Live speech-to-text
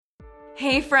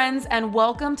Hey friends, and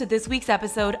welcome to this week's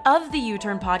episode of the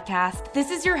U-Turn Podcast. This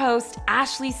is your host,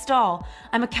 Ashley Stahl.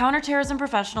 I'm a counterterrorism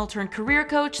professional turned career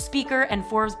coach, speaker, and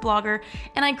Forbes blogger,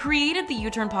 and I created the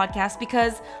U-Turn Podcast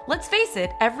because, let's face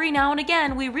it, every now and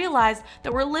again we realize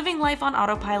that we're living life on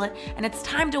autopilot and it's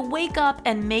time to wake up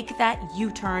and make that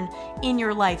U-turn in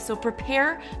your life. So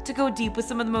prepare to go deep with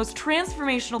some of the most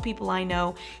transformational people I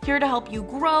know, here to help you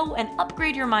grow and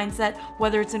upgrade your mindset,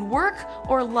 whether it's in work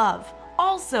or love.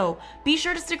 Also, be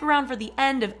sure to stick around for the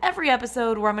end of every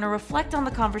episode where I'm going to reflect on the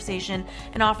conversation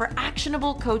and offer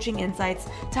actionable coaching insights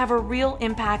to have a real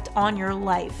impact on your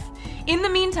life. In the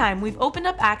meantime, we've opened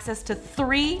up access to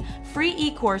 3 free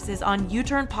e-courses on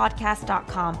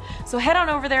uturnpodcast.com. So head on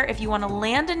over there if you want to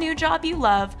land a new job you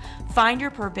love, find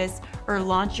your purpose, or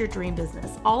launch your dream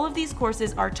business. All of these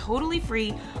courses are totally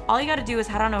free. All you got to do is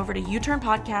head on over to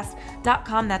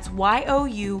uturnpodcast.com. That's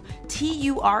YOUTURN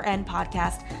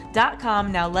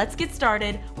podcast.com. Now let's get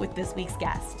started with this week's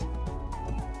guest.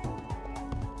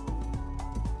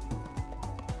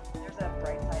 There's a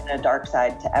bright side and a dark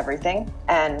side to everything.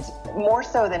 And more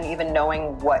so than even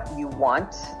knowing what you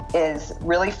want is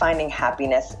really finding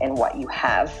happiness in what you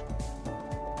have.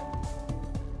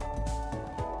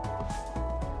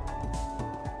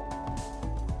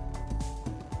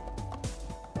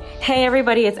 Hey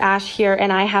everybody, it's Ash here,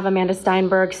 and I have Amanda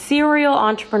Steinberg, serial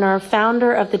entrepreneur,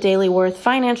 founder of The Daily Worth,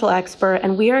 financial expert,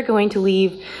 and we are going to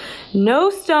leave no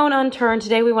stone unturned.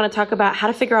 Today we want to talk about how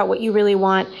to figure out what you really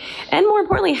want, and more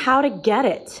importantly, how to get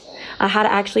it, how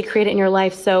to actually create it in your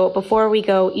life. So before we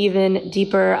go even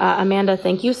deeper, Amanda,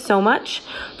 thank you so much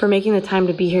for making the time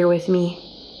to be here with me.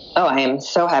 Oh, I am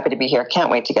so happy to be here. Can't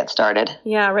wait to get started.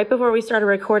 Yeah, right before we started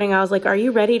recording, I was like, are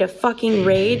you ready to fucking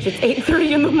rage? It's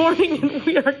 8:30 in the morning and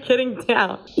we are getting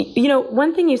down. You know,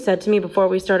 one thing you said to me before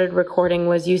we started recording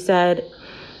was you said,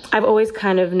 I've always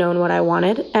kind of known what I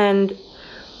wanted. And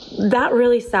that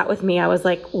really sat with me. I was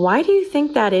like, why do you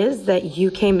think that is, that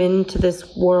you came into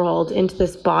this world, into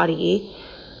this body,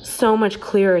 so much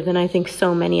clearer than I think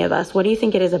so many of us? What do you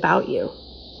think it is about you?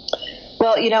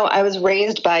 Well, you know, I was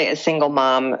raised by a single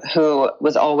mom who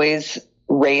was always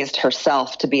raised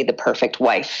herself to be the perfect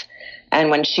wife.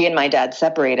 And when she and my dad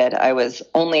separated, I was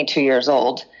only 2 years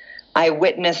old. I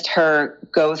witnessed her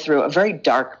go through a very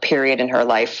dark period in her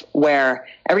life where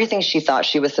everything she thought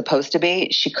she was supposed to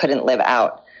be, she couldn't live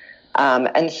out.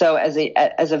 And so as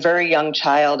a very young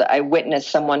child, I witnessed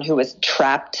someone who was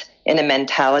trapped in a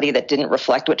mentality that didn't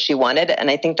reflect what she wanted. And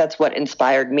I think that's what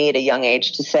inspired me at a young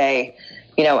age to say,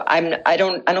 you know, I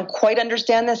don't quite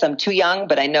understand this. I'm too young,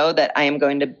 but I know that I'm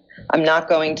not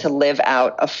going to live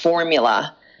out a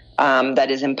formula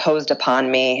that is imposed upon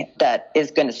me that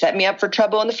is going to set me up for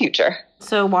trouble in the future.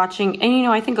 So watching, and you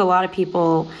know, I think a lot of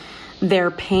people,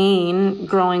 their pain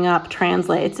growing up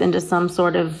translates into some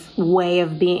sort of way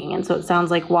of being. And so it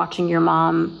sounds like watching your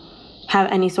mom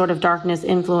have any sort of darkness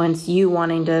influence you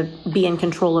wanting to be in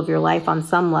control of your life on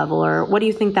some level, or what do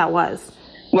you think that was?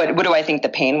 What do I think the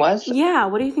pain was? Yeah.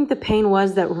 What do you think the pain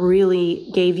was that really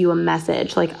gave you a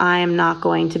message? Like, I am not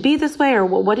going to be this way? Or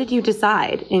what did you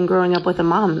decide in growing up with a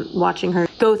mom, watching her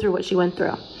go through what she went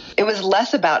through? It was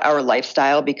less about our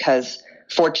lifestyle because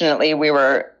fortunately we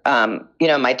were,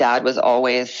 my dad was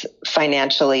always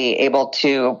financially able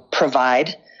to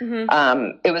provide.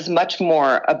 Mm-hmm. It was much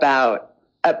more about,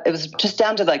 it was just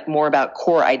down to like more about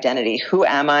core identity. Who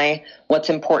am I? What's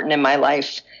important in my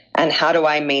life? And how do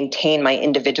I maintain my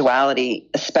individuality,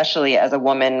 especially as a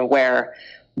woman where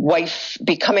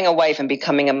becoming a wife and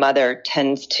becoming a mother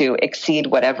tends to exceed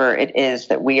whatever it is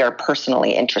that we are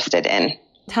personally interested in.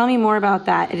 Tell me more about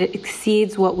that. It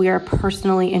exceeds what we are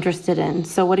personally interested in.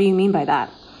 So what do you mean by that?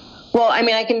 Well, I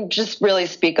mean, I can just really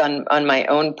speak on my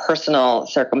own personal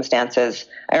circumstances.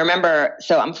 I remember,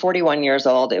 so I'm 41 years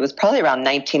old. It was probably around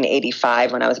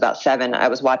 1985 when I was about 7. I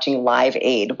was watching Live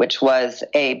Aid, which was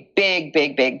a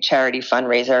big charity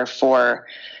fundraiser for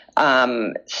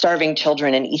starving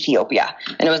children in Ethiopia.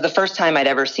 And it was the first time I'd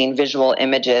ever seen visual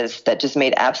images that just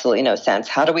made absolutely no sense.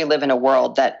 How do we live in a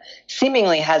world that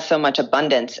seemingly has so much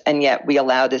abundance, and yet we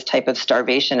allow this type of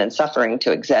starvation and suffering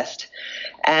to exist?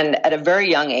 And at a very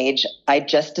young age, I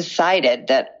just decided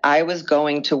that I was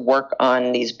going to work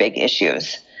on these big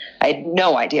issues. I had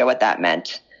no idea what that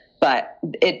meant, but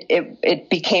it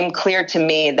became clear to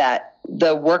me that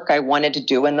the work I wanted to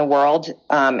do in the world,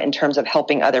 in terms of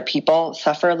helping other people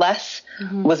suffer less,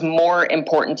 was more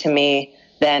important to me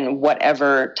than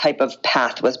whatever type of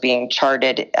path was being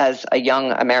charted as a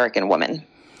young American woman.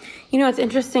 You know, it's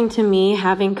interesting to me,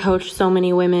 having coached so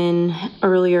many women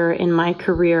earlier in my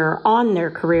career on their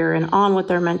career and on what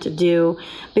they're meant to do,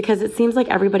 because it seems like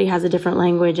everybody has a different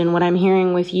language. And what I'm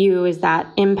hearing with you is that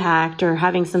impact or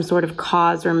having some sort of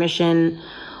cause or mission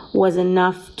was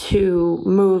enough to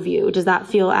move you. Does that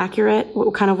feel accurate?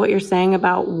 Kind of what you're saying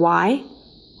about why?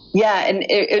 Yeah. And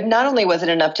it not only was it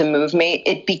enough to move me,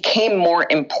 it became more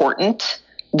important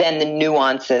than the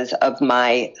nuances of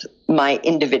my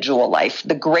individual life.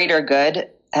 The greater good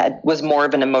was more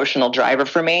of an emotional driver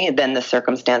for me than the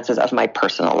circumstances of my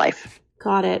personal life.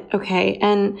 Got it. Okay.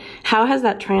 And how has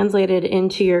that translated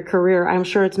into your career? I'm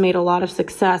sure it's made a lot of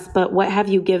success, but what have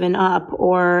you given up,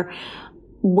 or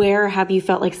where have you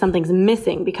felt like something's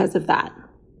missing because of that?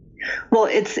 Well,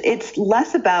 it's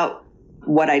less about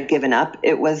what I'd given up.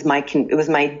 It was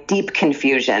my deep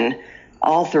confusion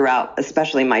all throughout,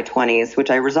 especially my 20s, which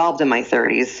I resolved in my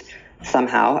 30s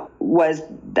somehow, was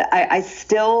that I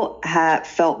still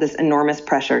felt this enormous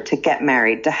pressure to get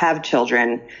married, to have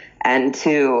children, and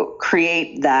to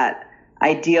create that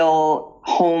ideal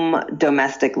home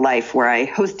domestic life where I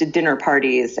hosted dinner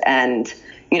parties and,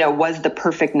 was the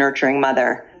perfect nurturing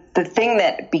mother. The thing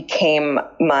that became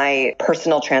my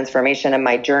personal transformation and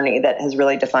my journey that has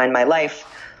really defined my life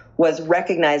was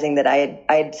recognizing that I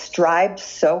had strived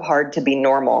so hard to be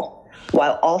normal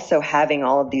while also having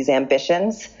all of these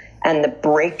ambitions, and the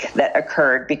break that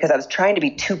occurred because I was trying to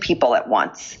be two people at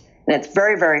once. And it's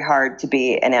very, very hard to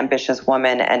be an ambitious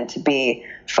woman and to be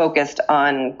focused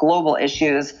on global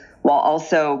issues while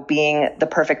also being the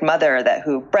perfect mother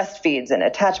who breastfeeds and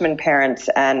attachment parents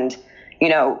and,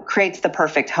 creates the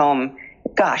perfect home.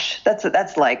 Gosh,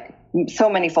 that's like so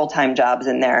many full-time jobs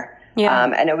in there. Yeah.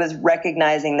 And it was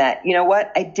recognizing that,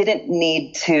 I didn't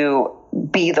need to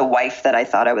be the wife that I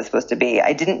thought I was supposed to be.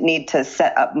 I didn't need to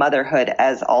set up motherhood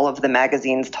as all of the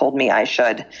magazines told me I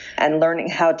should, and learning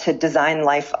how to design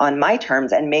life on my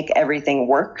terms and make everything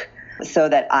work so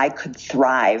that I could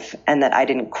thrive and that I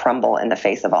didn't crumble in the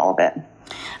face of all of it.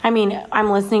 I mean, I'm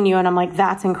listening to you and I'm like,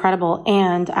 that's incredible.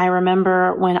 And I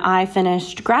remember when I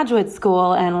finished graduate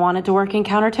school and wanted to work in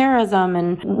counterterrorism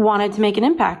and wanted to make an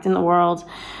impact in the world,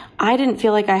 I didn't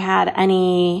feel like I had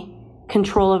any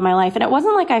control of my life. And it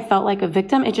wasn't like I felt like a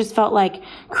victim. It just felt like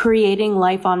creating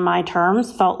life on my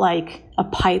terms felt like a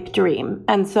pipe dream.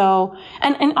 And so,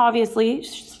 and obviously,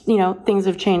 things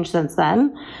have changed since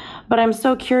then. But I'm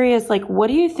so curious, like, what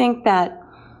do you think that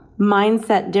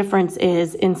mindset difference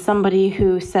is in somebody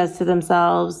who says to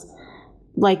themselves,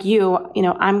 like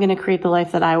I'm going to create the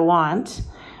life that I want,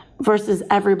 versus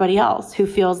everybody else who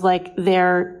feels like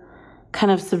they're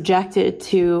kind of subjected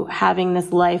to having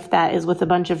this life that is with a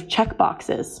bunch of check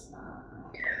boxes?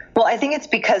 Well, I think it's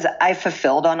because I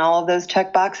fulfilled on all of those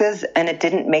check boxes and it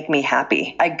didn't make me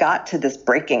happy. I got to this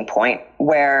breaking point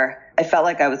where I felt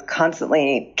like I was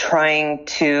constantly trying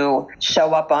to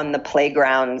show up on the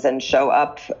playgrounds and show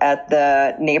up at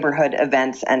the neighborhood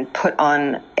events and put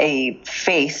on a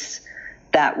face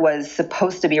that was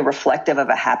supposed to be reflective of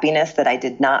a happiness that I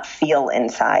did not feel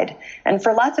inside. And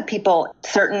for lots of people,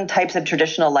 certain types of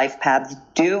traditional life paths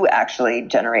do actually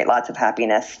generate lots of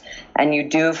happiness. And you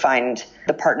do find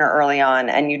the partner early on,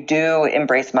 and you do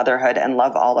embrace motherhood and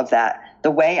love all of that.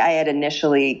 The way I had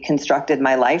initially constructed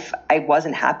my life, I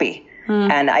wasn't happy.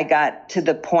 And I got to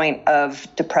the point of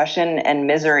depression and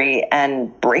misery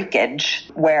and breakage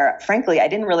where, frankly, I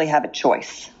didn't really have a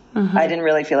choice. Mm-hmm. I didn't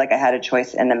really feel like I had a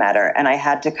choice in the matter. And I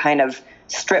had to kind of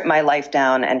strip my life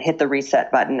down and hit the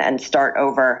reset button and start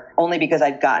over, only because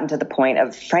I'd gotten to the point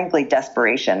of, frankly,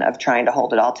 desperation of trying to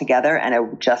hold it all together. And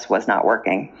it just was not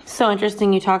working. So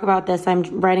interesting you talk about this. I'm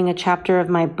writing a chapter of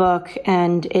my book,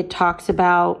 and it talks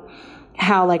about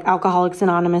how, like, Alcoholics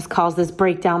Anonymous calls this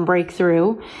breakdown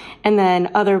breakthrough. And then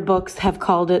other books have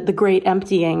called it the great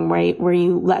emptying, right? Where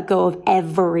you let go of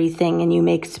everything and you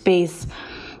make space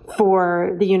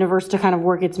for the universe to kind of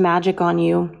work its magic on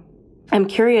you. I'm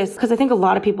curious, because I think a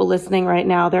lot of people listening right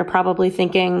now, they're probably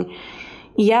thinking,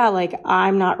 yeah, like,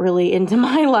 I'm not really into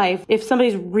my life. If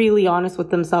somebody's really honest with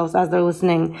themselves as they're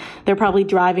listening, they're probably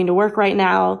driving to work right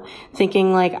now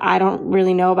thinking, like, I don't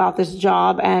really know about this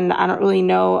job and I don't really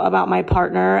know about my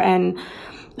partner. And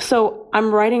so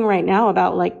I'm writing right now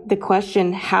about, like, the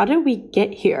question, how did we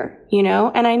get here?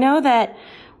 And I know that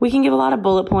we can give a lot of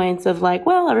bullet points of, like,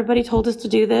 well, everybody told us to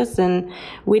do this and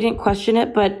we didn't question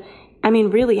it. But I mean,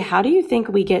 really, how do you think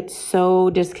we get so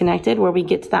disconnected where we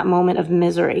get to that moment of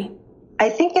misery? I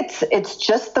think it's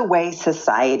just the way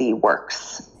society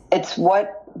works. It's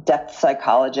what depth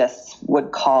psychologists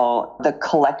would call the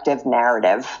collective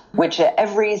narrative, which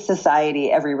every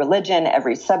society, every religion,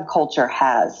 every subculture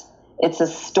has. It's a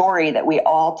story that we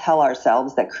all tell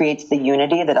ourselves that creates the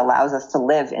unity that allows us to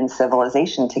live in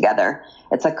civilization together.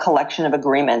 It's a collection of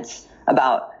agreements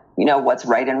about, what's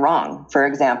right and wrong. For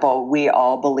example, we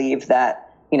all believe that,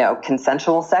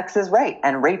 consensual sex is right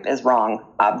and rape is wrong,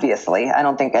 obviously. I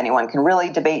don't think anyone can really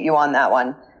debate you on that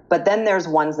one. But then there's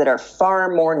ones that are far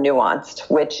more nuanced,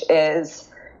 which is,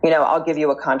 I'll give you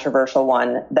a controversial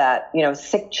one that,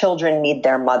 sick children need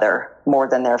their mother more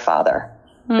than their father.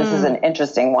 This is an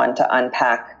interesting one to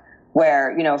unpack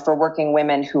where, for working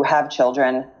women who have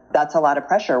children, that's a lot of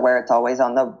pressure where it's always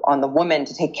on the woman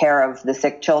to take care of the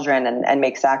sick children and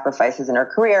make sacrifices in her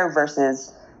career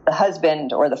versus the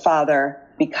husband or the father,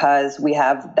 because we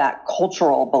have that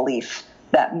cultural belief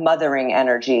that mothering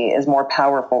energy is more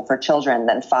powerful for children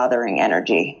than fathering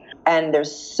energy. And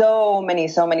there's so many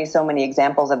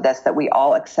examples of this that we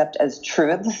all accept as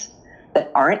truths that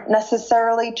aren't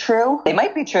necessarily true. They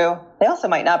might be true. They also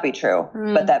might not be true,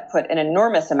 but that put an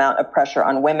enormous amount of pressure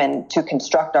on women to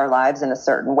construct our lives in a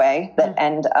certain way that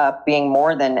end up being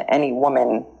more than any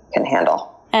woman can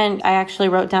handle. And I actually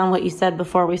wrote down what you said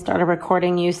before we started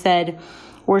recording. You said,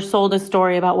 we're sold a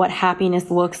story about what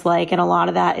happiness looks like, and a lot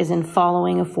of that is in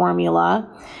following a formula.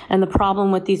 And the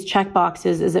problem with these check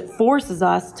boxes is it forces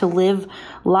us to live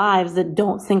lives that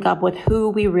don't sync up with who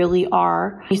we really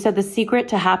are. You said the secret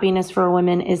to happiness for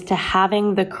women is to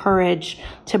having the courage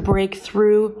to break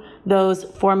through those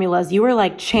formulas. You were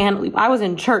like channeling. I was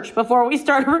in church before we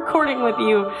started recording with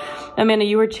you, Amanda.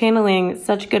 You were channeling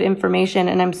such good information,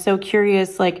 and I'm so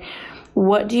curious,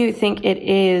 what do you think it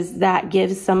is that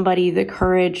gives somebody the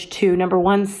courage to, number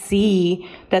one, see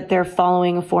that they're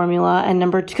following a formula, and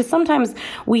number two, because sometimes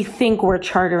we think we're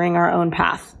chartering our own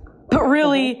path, but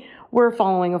really we're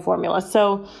following a formula.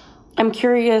 So I'm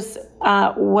curious,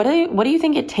 what do you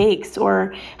think it takes,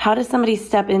 or how does somebody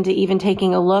step into even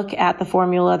taking a look at the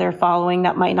formula they're following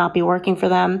that might not be working for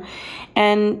them,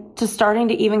 and to starting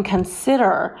to even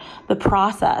consider the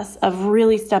process of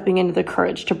really stepping into the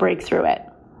courage to break through it?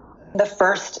 The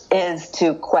first is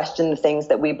to question the things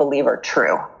that we believe are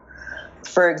true.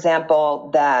 For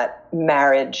example, that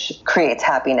marriage creates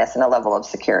happiness and a level of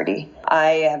security.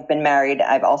 I have been married.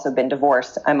 I've also been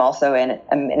divorced. I'm also in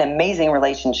an amazing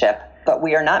relationship, but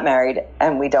we are not married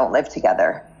and we don't live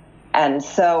together. And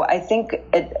so I think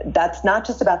that's not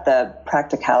just about the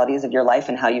practicalities of your life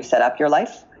and how you set up your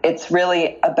life. It's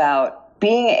really about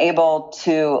being able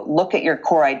to look at your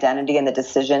core identity and the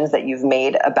decisions that you've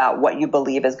made about what you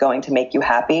believe is going to make you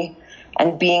happy,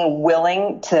 and being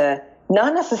willing to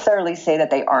not necessarily say that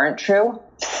they aren't true,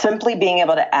 simply being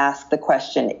able to ask the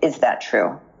question, is that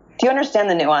true? Do you understand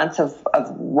the nuance of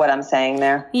what I'm saying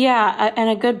there? Yeah, and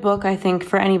a good book, I think,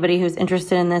 for anybody who's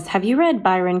interested in this. Have you read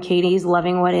Byron Katie's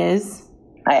Loving What Is?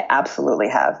 I absolutely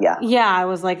have, yeah. Yeah, I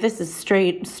was like, this is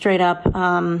straight up.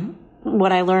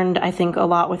 What I learned, I think, a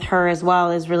lot with her as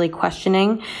well is really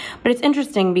questioning. But it's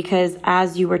interesting because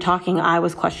as you were talking, I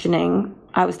was questioning.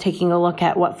 I was taking a look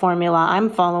at what formula I'm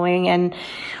following. And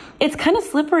it's kind of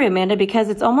slippery, Amanda, because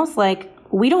it's almost like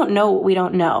we don't know what we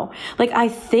don't know. I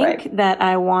think that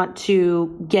I want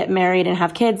to get married and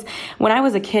have kids. When I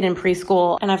was a kid in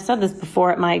preschool, and I've said this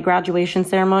before at my graduation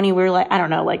ceremony, we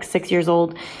were 6 years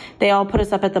old. They all put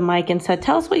us up at the mic and said,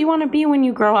 tell us what you want to be when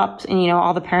you grow up. And,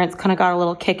 all the parents kind of got a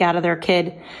little kick out of their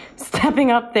kid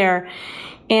stepping up there.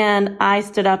 And I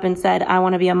stood up and said, I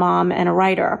want to be a mom and a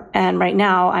writer. And right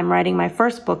now I'm writing my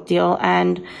first book deal,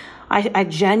 and I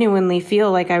genuinely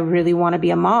feel like I really want to be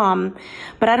a mom,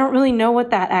 but I don't really know what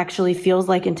that actually feels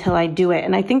like until I do it.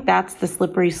 And I think that's the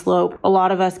slippery slope a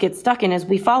lot of us get stuck in, is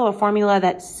we follow a formula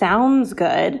that sounds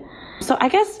good. So I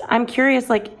guess I'm curious,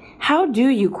 how do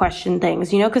you question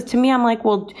things? Because to me, I'm like,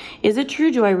 well, is it true?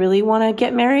 Do I really want to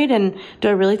get married? And do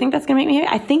I really think that's going to make me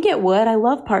happy? I think it would. I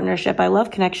love partnership. I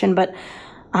love connection, but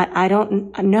I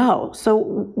don't know.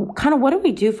 So kind of what do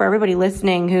we do for everybody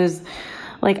listening who's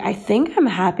I think I'm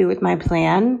happy with my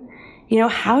plan?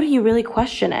 How do you really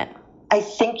question it? I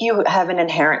think you have an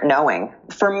inherent knowing.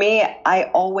 For me, I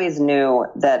always knew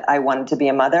that I wanted to be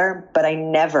a mother, but I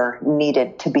never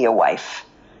needed to be a wife.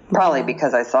 Probably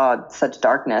because I saw such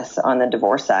darkness on the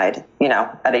divorce side,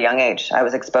 at a young age. I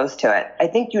was exposed to it. I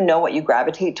think you know what you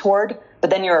gravitate toward, but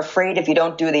then you're afraid if you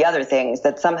don't do the other things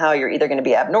that somehow you're either going to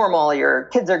be abnormal, your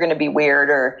kids are going to be weird,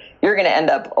 or you're going to end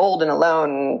up old and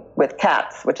alone with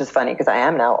cats, which is funny because I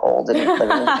am now old and living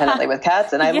independently with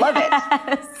cats, and I love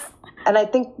it. And I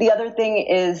think the other thing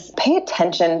is pay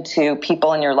attention to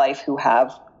people in your life who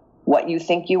have what you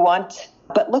think you want.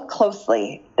 But look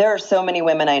closely. There are so many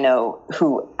women I know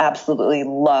who absolutely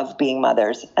love being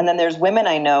mothers. And then there's women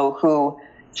I know who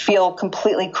feel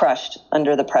completely crushed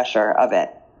under the pressure of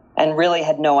it. and really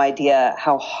had no idea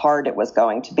how hard it was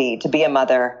going to be a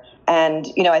mother. And,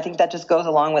 I think that just goes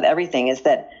along with everything, is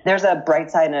that there's a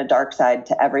bright side and a dark side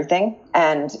to everything.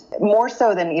 And more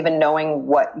so than even knowing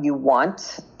what you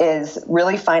want is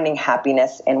really finding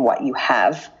happiness in what you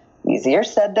have. Easier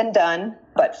said than done.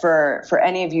 But for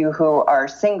any of you who are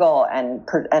single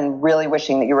and really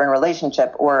wishing that you were in a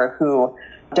relationship, or who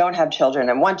don't have children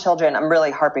and want children, I'm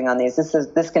really harping on these.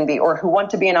 This can be, or who want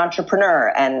to be an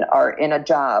entrepreneur and are in a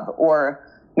job, or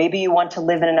maybe you want to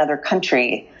live in another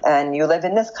country and you live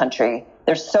in this country.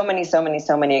 There's so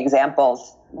many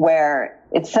examples where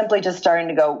it's simply just starting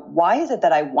to go, why is it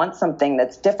that I want something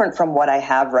that's different from what I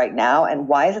have right now? And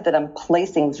why is it that I'm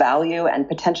placing value and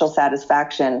potential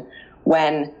satisfaction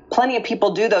when plenty of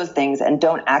people do those things and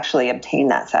don't actually obtain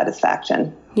that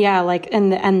satisfaction? Yeah,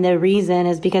 and the reason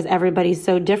is because everybody's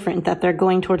so different that they're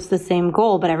going towards the same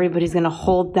goal, but everybody's going to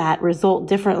hold that result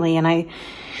differently. And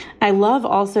I love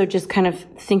also just kind of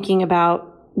thinking about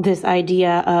this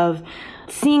idea of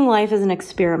seeing life as an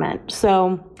experiment.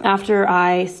 So after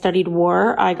I studied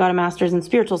war, I got a master's in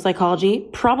spiritual psychology,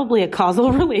 probably a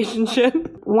causal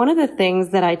relationship. One of the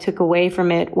things that I took away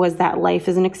from it was that life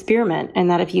is an experiment, and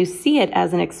that if you see it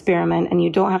as an experiment and you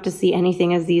don't have to see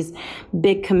anything as these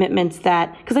big commitments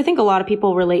because I think a lot of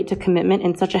people relate to commitment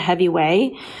in such a heavy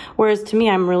way. Whereas to me,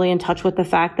 I'm really in touch with the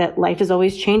fact that life is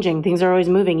always changing. Things are always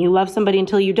moving. You love somebody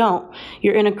until you don't.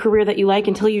 You're in a career that you like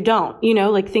until you don't,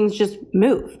 things just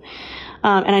move.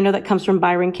 And I know that comes from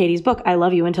Byron Katie's book, I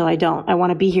Love You Until I Don't. I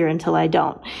want to be here until I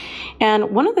don't.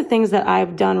 And one of the things that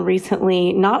I've done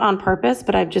recently, not on purpose,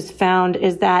 but I've just found,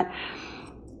 is that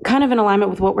kind of in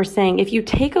alignment with what we're saying, if you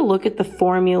take a look at the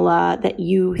formula that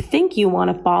you think you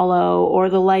want to follow, or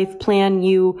the life plan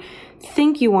you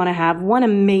think you want to have, one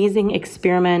amazing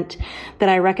experiment that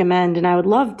I recommend, and I would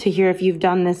love to hear if you've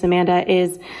done this, Amanda,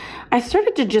 is I've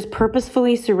started to just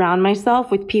purposefully surround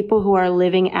myself with people who are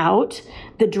living out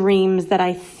the dreams that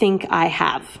I think I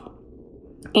have.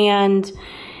 And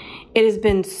it has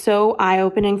been so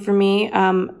eye-opening for me.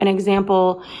 An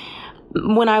example,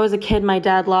 when I was a kid, my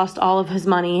dad lost all of his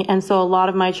money. And so a lot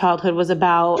of my childhood was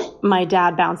about my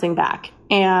dad bouncing back.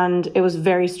 And it was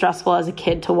very stressful as a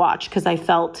kid to watch, because I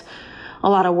felt a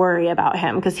lot of worry about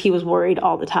him, because he was worried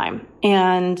all the time.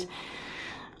 And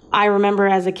I remember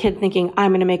as a kid thinking,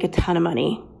 I'm going to make a ton of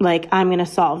money. I'm going to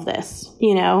solve this,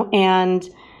 and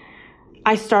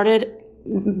I started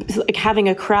having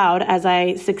a crowd as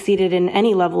I succeeded in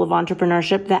any level of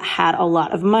entrepreneurship that had a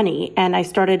lot of money. And I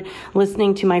started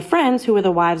listening to my friends who were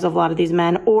the wives of a lot of these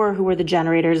men, or who were the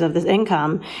generators of this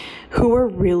income, who were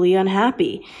really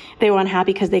unhappy. They were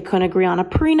unhappy because they couldn't agree on a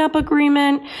prenup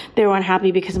agreement. They were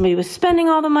unhappy because somebody was spending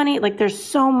all the money. There's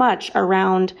so much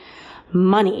around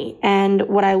money. And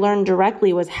what I learned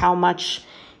directly was how much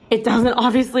it doesn't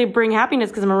obviously bring happiness,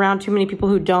 because I'm around too many people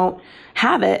who don't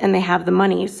have it and they have the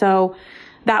money. So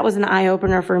that was an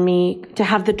eye-opener for me to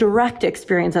have the direct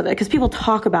experience of it, because people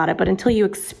talk about it, but until you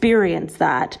experience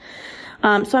that.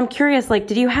 So I'm curious,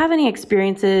 did you have any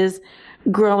experiences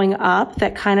growing up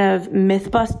that kind of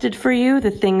myth busted for you,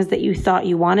 the things that you thought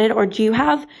you wanted? Or do you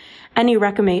have any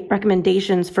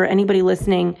recommendations for anybody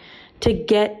listening to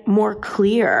get more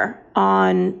clear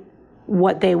on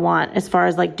what they want, as far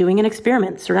as doing an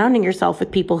experiment, surrounding yourself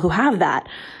with people who have that?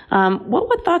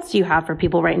 What thoughts do you have for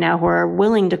people right now who are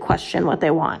willing to question what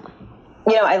they want?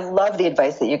 I love the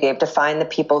advice that you gave, to find the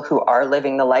people who are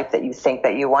living the life that you think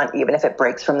that you want, even if it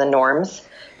breaks from the norms,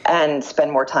 and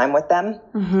spend more time with them.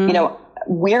 Mm-hmm.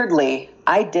 Weirdly,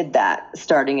 I did that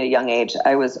starting at a young age.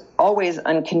 I was always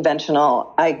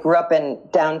unconventional. I grew up in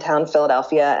downtown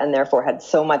Philadelphia, and therefore had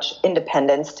so much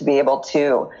independence to be able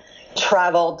to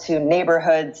travel to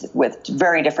neighborhoods with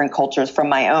very different cultures from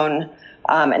my own,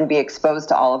 and be exposed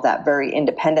to all of that very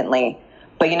independently.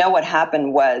 But what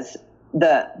happened was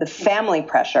the family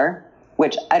pressure,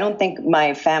 which I don't think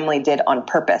my family did on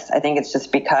purpose. I think it's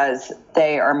just because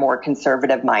they are more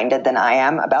conservative minded than I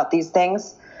am about these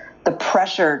things. The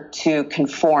pressure to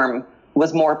conform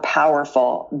was more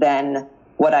powerful than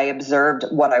what I observed,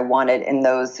 what I wanted in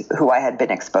those who I had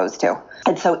been exposed to.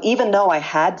 And so even though I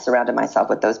had surrounded myself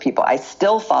with those people, I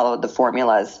still followed the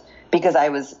formulas, because I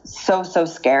was so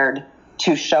scared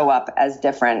to show up as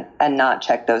different and not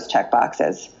check those check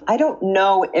boxes. I don't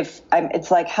know if it's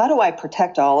how do I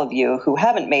protect all of you who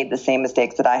haven't made the same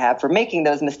mistakes that I have from making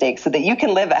those mistakes, so that you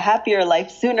can live a happier life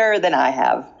sooner than I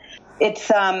have?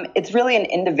 It's really an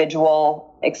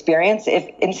individual experience. If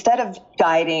instead of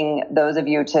guiding those of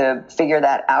you to figure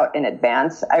that out in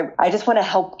advance, I just want to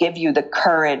help give you the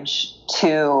courage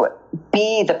to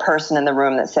be the person in the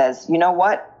room that says, you know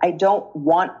what? I don't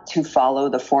want to follow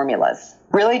the formulas.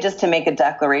 Really just to make a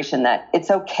declaration that it's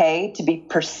okay to be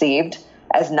perceived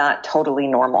as not totally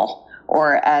normal,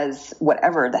 or as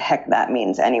whatever the heck that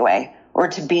means anyway, or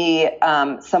to be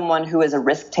someone who is a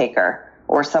risk taker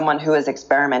or someone who is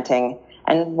experimenting.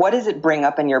 And what does it bring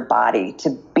up in your body to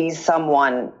be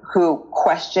someone who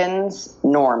questions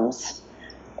norms?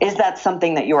 Is that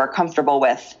something that you are comfortable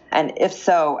with? And if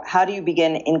so, how do you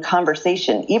begin in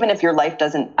conversation? Even if your life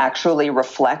doesn't actually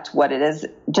reflect what it is,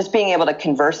 just being able to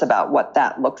converse about what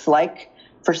that looks like.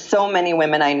 For so many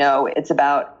women I know, it's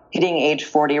about hitting age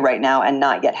 40 right now and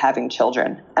not yet having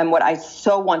children. And what I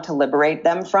so want to liberate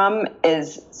them from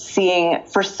is seeing,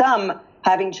 for some,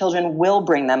 having children will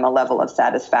bring them a level of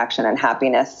satisfaction and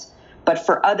happiness. But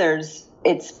for others,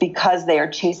 it's because they are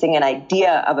chasing an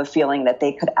idea of a feeling that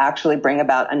they could actually bring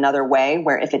about another way,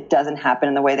 where if it doesn't happen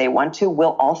in the way they want to,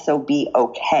 will also be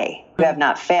okay. You have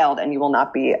not failed and you will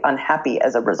not be unhappy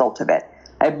as a result of it.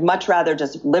 I'd much rather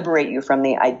just liberate you from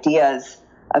the ideas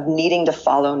of needing to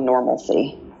follow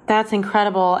normalcy. That's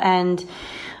incredible. And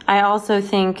I also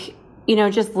think,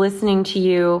 just listening to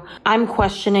you, I'm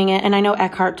questioning it. And I know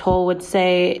Eckhart Tolle would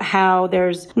say how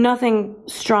there's nothing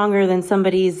stronger than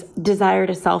somebody's desire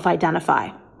to self-identify.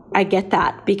 I get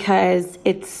that because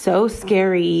it's so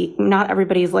scary. Not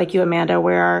everybody's like you, Amanda,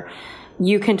 where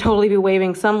you can totally be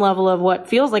waving some level of what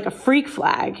feels like a freak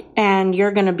flag and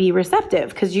you're going to be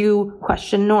receptive because you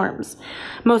question norms.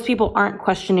 Most people aren't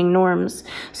questioning norms.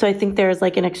 So I think there's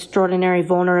like an extraordinary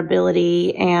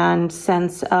vulnerability and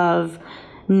sense of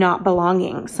not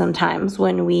belonging sometimes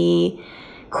when we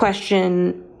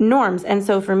question norms. And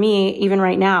so for me, even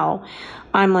right now,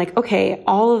 I'm like, okay,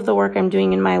 all of the work I'm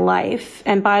doing in my life,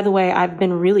 and by the way, I've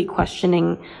been really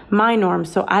questioning my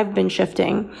norms, so I've been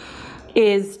shifting,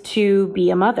 is to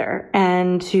be a mother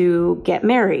and to get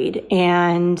married.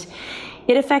 And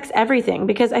it affects everything,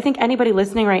 because I think anybody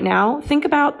listening right now, think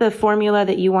about the formula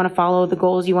that you want to follow, the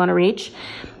goals you want to reach.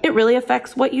 It really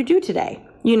affects what you do today,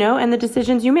 and the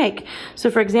decisions you make.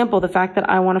 So for example, the fact that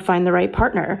I want to find the right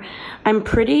partner, I'm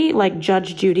pretty like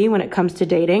Judge Judy when it comes to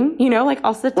dating,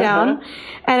 I'll sit down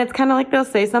and it's kind of like they'll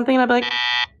say something and I'll be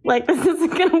like, this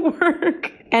isn't going to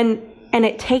work. And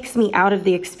it takes me out of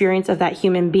the experience of that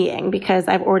human being because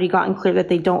I've already gotten clear that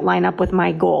they don't line up with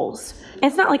my goals.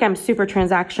 It's not like I'm super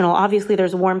transactional. Obviously,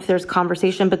 there's warmth, there's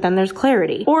conversation, but then there's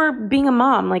clarity. Or being a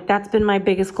mom, that's been my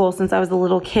biggest goal since I was a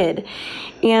little kid.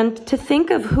 And to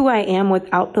think of who I am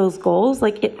without those goals,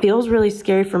 it feels really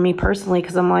scary for me personally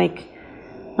because I'm like,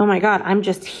 oh my God, I'm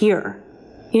just here.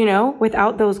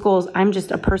 Without those goals, I'm just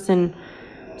a person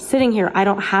sitting here. I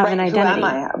don't have an identity.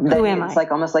 Who am I?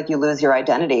 It's almost like you lose your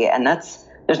identity. And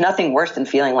there's nothing worse than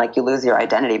feeling like you lose your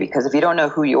identity, because if you don't know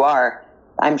who you are,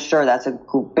 I'm sure that's a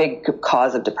big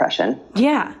cause of depression.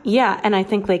 Yeah. And I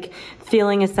think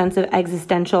feeling a sense of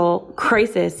existential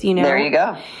crisis, There you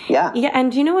go. Yeah. Yeah.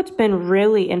 And what's been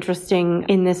really interesting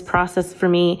in this process for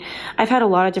me? I've had a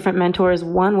lot of different mentors.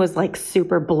 One was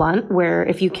super blunt, where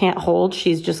if you can't hold,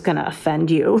 she's just going to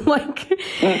offend you.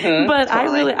 But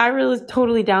totally. I really was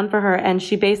totally down for her. And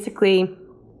she basically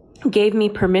gave me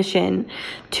permission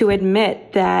to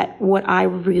admit that what I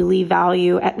really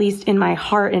value, at least in my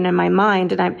heart and in my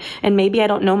mind, and maybe I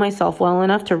don't know myself well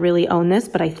enough to really own this,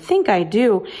 but I think I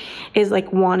do, is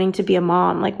wanting to be a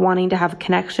mom, wanting to have a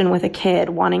connection with a kid,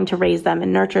 wanting to raise them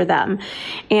and nurture them.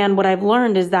 And what I've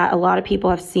learned is that a lot of people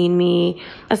have seen me,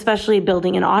 especially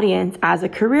building an audience as a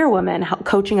career woman,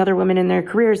 coaching other women in their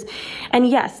careers. And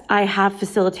yes, I have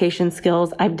facilitation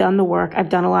skills. I've done the work. I've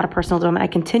done a lot of personal development. I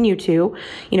continue to,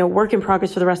 work in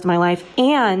progress for the rest of my life.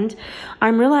 And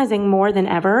I'm realizing more than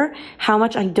ever how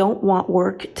much I don't want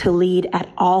work to lead at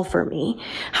all for me,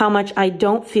 how much I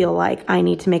don't feel like I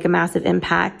need to make a massive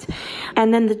impact.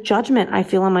 And then the judgment I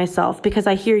feel on myself, because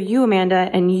I hear you, Amanda,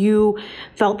 and you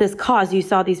felt this cause. You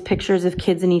saw these pictures of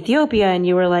kids in Ethiopia and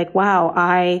you were like, wow,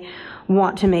 I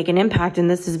want to make an impact and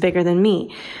this is bigger than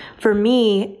me. For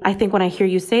me, I think when I hear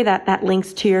you say that, that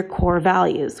links to your core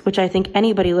values, which I think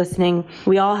anybody listening,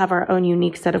 we all have our own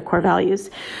unique set of core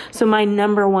values. So my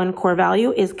number one core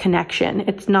value is connection.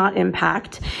 It's not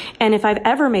impact. And if I've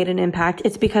ever made an impact,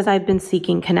 it's because I've been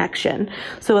seeking connection.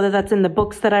 So whether that's in the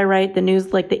books that I write, the news,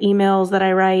 the emails that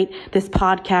I write, this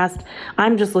podcast,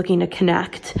 I'm just looking to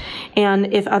connect.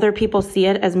 And if other people see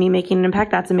it as me making an impact,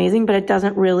 that's amazing, but it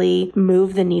doesn't really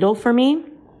move the needle for me.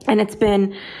 And it's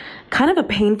been kind of a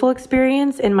painful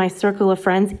experience in my circle of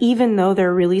friends, even though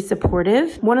they're really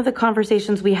supportive. One of the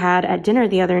conversations we had at dinner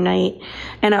the other night,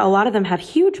 and a lot of them have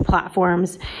huge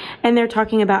platforms, and they're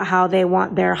talking about how they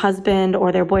want their husband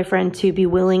or their boyfriend to be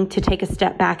willing to take a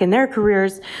step back in their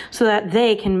careers so that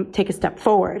they can take a step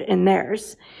forward in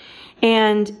theirs.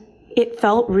 And it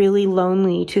felt really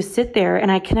lonely to sit there,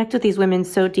 and I connect with these women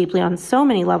so deeply on so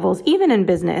many levels, even in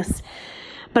business.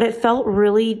 But it felt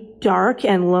really dark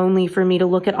and lonely for me to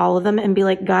look at all of them and be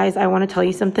like, guys, I want to tell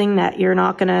you something that you're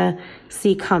not going to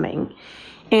see coming.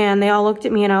 And they all looked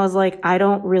at me and I was like, I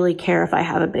don't really care if I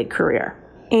have a big career.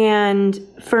 And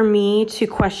for me to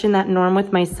question that norm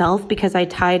with myself, because I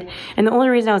tied, and the only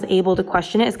reason I was able to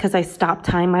question it is because I stopped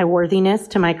tying my worthiness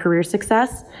to my career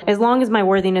success. As long as my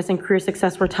worthiness and career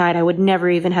success were tied, I would never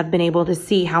even have been able to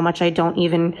see how much I don't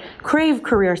even crave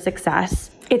career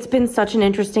success. It's been such an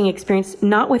interesting experience,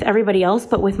 not with everybody else,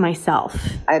 but with myself.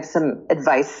 I have some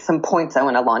advice, some points I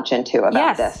want to launch into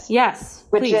about this. Yes,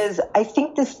 which please. is, I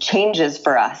think this changes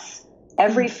for us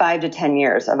every 5 to 10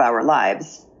 years of our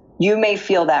lives. You may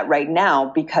feel that right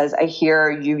now because I hear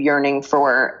you yearning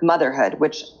for motherhood,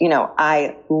 which,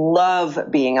 I love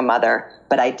being a mother,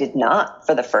 but I did not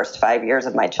for the first 5 years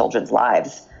of my children's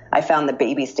lives. I found the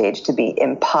baby stage to be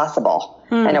impossible.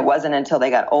 And it wasn't until they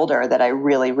got older that I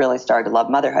really, really started to love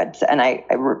motherhood. And I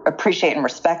appreciate and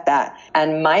respect that.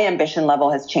 And my ambition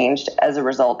level has changed as a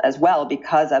result as well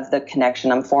because of the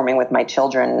connection I'm forming with my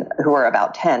children who are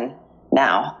about 10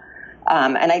 now.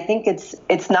 And I think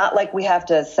it's not like we have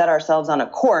to set ourselves on a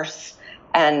course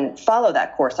and follow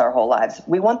that course our whole lives.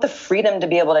 We want the freedom to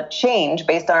be able to change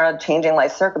based on our changing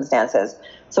life circumstances.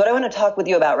 So what I want to talk with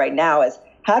you about right now is,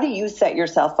 how do you set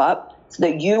yourself up so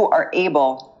that you are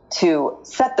able to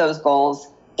set those goals,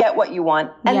 get what you want,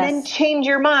 and then change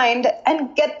your mind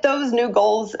and get those new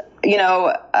goals,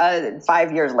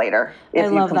 5 years later, if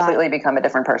you completely become a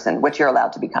different person, which you're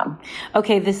allowed to become.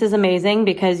 Okay, this is amazing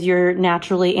because you're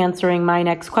naturally answering my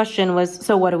next question was,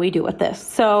 so what do we do with this?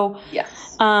 So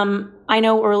yes. I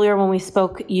know earlier when we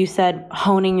spoke, you said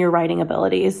honing your writing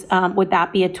abilities. Would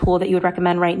that be a tool that you would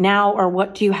recommend right now? Or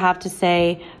what do you have to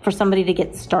say for somebody to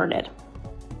get started?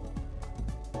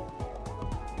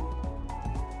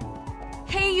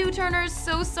 Hey U-Turners,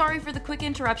 so sorry for the quick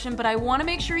interruption, but I want to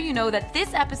make sure you know that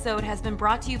this episode has been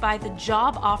brought to you by the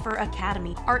Job Offer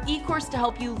Academy, our e-course to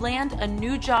help you land a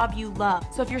new job you love.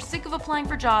 So if you're sick of applying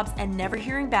for jobs and never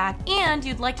hearing back, and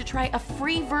you'd like to try a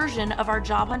free version of our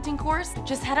job hunting course,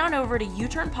 just head on over to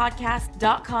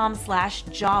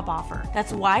youturnpodcast.com/job offer.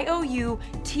 That's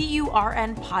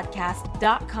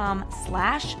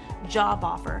youturnpodcast.com/job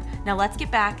offer. Now let's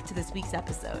get back to this week's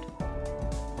episode.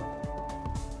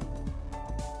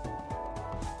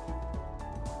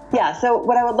 Yeah, so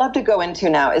what I would love to go into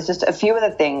now is just a few of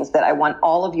the things that I want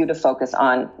all of you to focus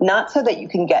on, not so that you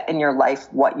can get in your life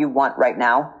what you want right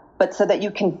now, but so that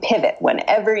you can pivot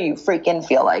whenever you freaking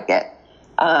feel like it.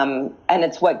 And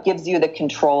it's what gives you the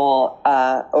control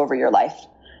over your life.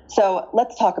 So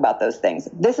let's talk about those things.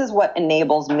 This is what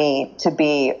enables me to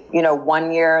be,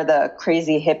 1 year the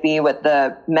crazy hippie with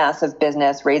the massive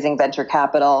business, raising venture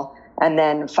capital, and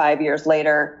then 5 years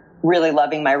later, really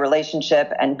loving my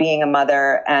relationship and being a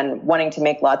mother and wanting to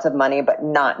make lots of money, but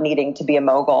not needing to be a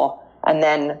mogul. And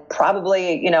then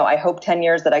probably, I hope 10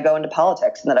 years that I go into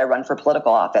politics and that I run for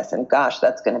political office. And gosh,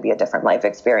 that's going to be a different life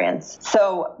experience.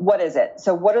 So what is it?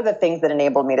 So what are the things that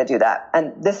enabled me to do that?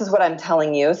 And this is what I'm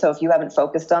telling you. So if you haven't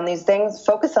focused on these things,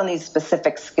 focus on these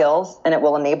specific skills and it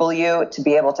will enable you to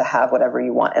be able to have whatever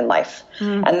you want in life.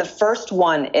 Mm. And the first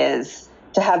one is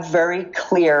to have very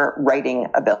clear writing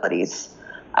abilities.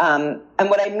 And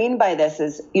what I mean by this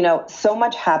is, so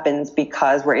much happens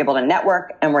because we're able to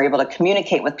network and we're able to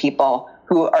communicate with people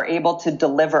who are able to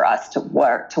deliver us to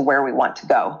where we want to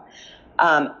go.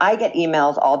 I get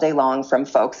emails all day long from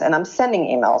folks, and I'm sending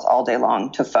emails all day long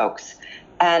to folks.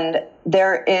 And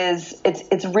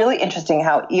it's really interesting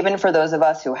how even for those of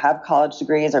us who have college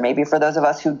degrees, or maybe for those of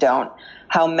us who don't,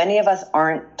 how many of us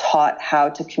aren't taught how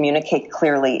to communicate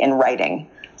clearly in writing.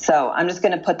 So I'm just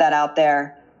going to put that out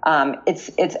there.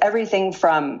 It's everything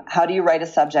from how do you write a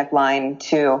subject line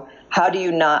to how do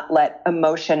you not let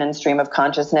emotion and stream of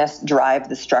consciousness drive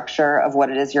the structure of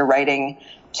what it is you're writing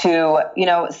to,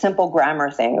 simple grammar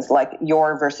things like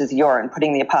your versus your and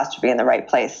putting the apostrophe in the right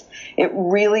place. It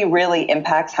really, really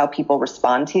impacts how people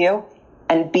respond to you,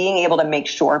 and being able to make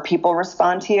sure people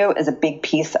respond to you is a big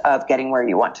piece of getting where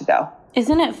you want to go.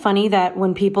 Isn't it funny that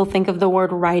when people think of the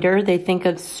word writer, they think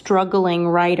of struggling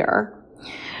writer?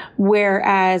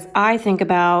 Whereas I think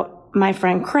about my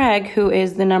friend Craig, who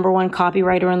is the #1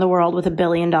 copywriter in the world with $1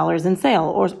 billion in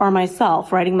sales, or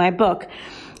myself writing my book.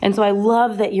 And so I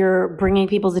love that you're bringing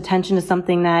people's attention to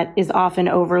something that is often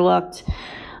overlooked.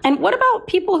 And what about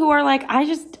people who are like, I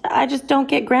just don't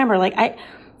get grammar. Like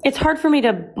it's hard for me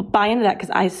to buy into that because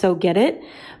I so get it.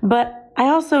 But I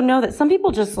also know that some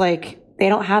people just like, they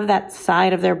don't have that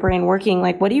side of their brain working.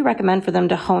 Like, what do you recommend for them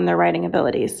to hone their writing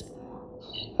abilities?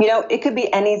 It could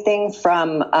be anything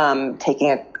from taking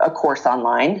a course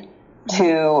online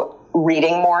to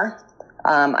reading more.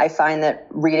 I find that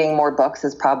reading more books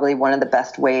is probably one of the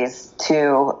best ways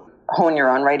to hone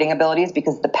your own writing abilities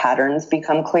because the patterns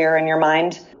become clear in your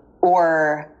mind.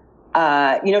 Or,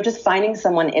 just finding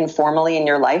someone informally in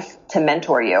your life to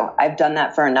mentor you. I've done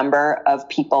that for a number of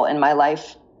people in my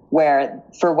life where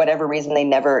for whatever reason they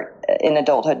never in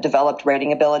adulthood developed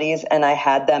writing abilities, and I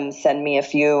had them send me a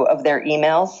few of their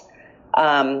emails,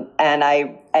 and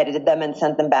I edited them and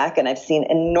sent them back, and I've seen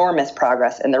enormous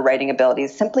progress in their writing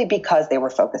abilities simply because they were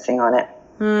focusing on it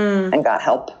and got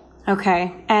help.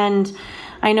 Okay. And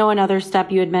I know another step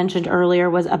you had mentioned earlier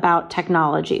was about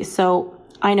technology. So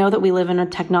I know that we live in a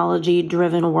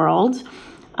technology-driven world.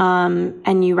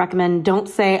 And you recommend don't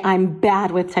say I'm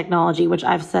bad with technology, which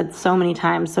I've said so many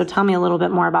times. So tell me a little bit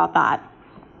more about that.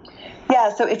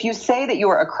 Yeah. So if you say that you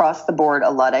are across the board a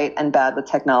Luddite and bad with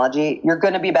technology, you're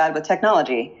going to be bad with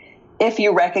technology. If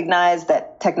you recognize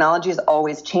that technology is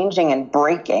always changing and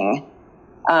breaking,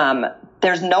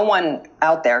 there's no one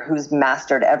out there who's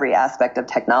mastered every aspect of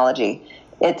technology.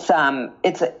 It's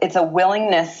a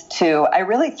willingness to, I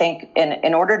really think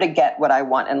in order to get what I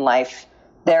want in life,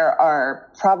 there are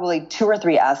probably 2 or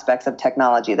 3 aspects of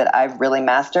technology that I've really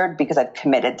mastered because I've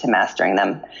committed to mastering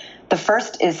them. The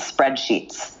first is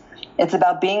spreadsheets. It's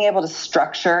about being able to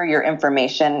structure your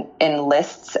information in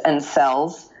lists and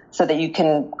cells so that you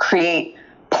can create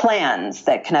plans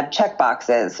that can have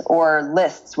checkboxes or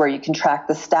lists where you can track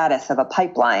the status of a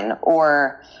pipeline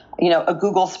or, a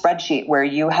Google spreadsheet where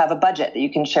you have a budget that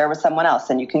you can share with someone else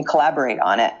and you can collaborate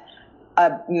on it.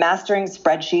 Mastering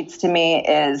spreadsheets to me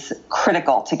is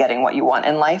critical to getting what you want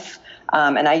in life.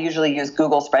 And I usually use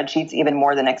Google spreadsheets even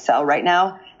more than Excel right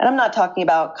now. And I'm not talking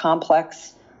about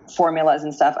complex formulas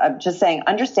and stuff. I'm just saying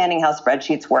understanding how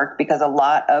spreadsheets work, because a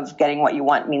lot of getting what you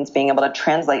want means being able to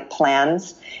translate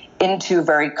plans into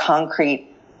very concrete,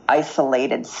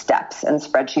 isolated steps. And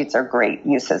spreadsheets are great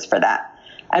uses for that.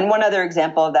 And one other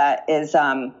example of that is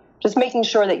just making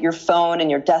sure that your phone and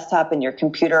your desktop and your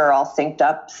computer are all synced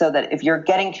up so that if you're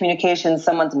getting communication,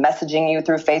 someone's messaging you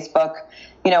through Facebook,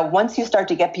 once you start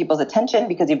to get people's attention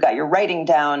because you've got your writing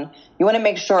down, you want to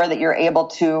make sure that you're able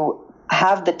to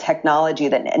have the technology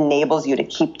that enables you to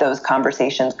keep those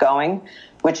conversations going,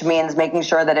 which means making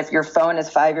sure that if your phone is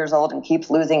 5 years old and keeps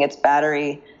losing its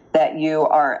battery, that you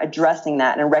are addressing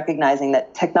that and recognizing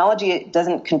that technology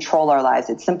doesn't control our lives.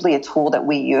 It's simply a tool that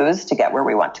we use to get where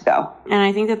we want to go. And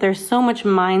I think that there's so much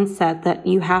mindset that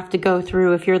you have to go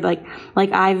through if you're like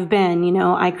I've been,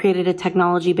 I created a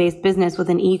technology-based business with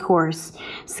an e-course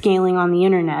scaling on the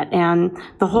internet. And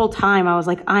the whole time I was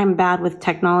like, I'm bad with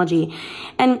technology.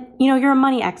 And, you're a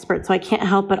money expert, so I can't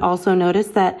help but also notice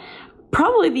that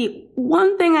probably the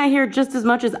one thing I hear just as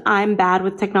much as I'm bad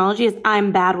with technology is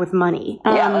I'm bad with money.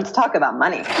 Let's talk about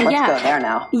money. Let's go there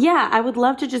now. Yeah, I would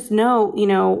love to just know,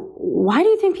 why do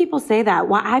you think people say that?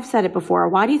 Why I've said it before.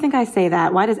 Why do you think I say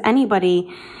that? Why does anybody,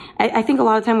 I think a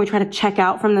lot of time we try to check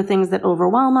out from the things that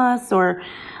overwhelm us, or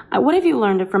what have you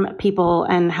learned from people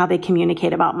and how they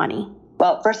communicate about money?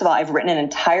 Well, first of all, I've written an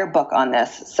entire book on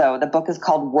this. So the book is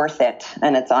called Worth It,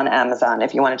 and it's on Amazon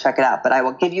if you want to check it out. But I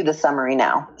will give you the summary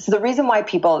now. So the reason why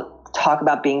people talk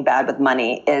about being bad with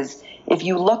money is if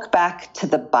you look back to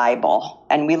the Bible,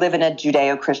 and we live in a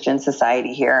Judeo-Christian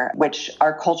society here, which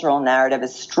our cultural narrative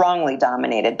is strongly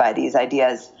dominated by these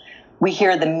ideas. We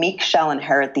hear the meek shall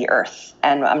inherit the earth.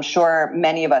 And I'm sure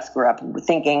many of us grew up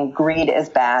thinking greed is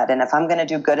bad. And if I'm going to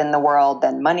do good in the world,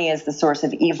 then money is the source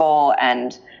of evil.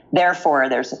 And therefore,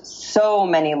 there's so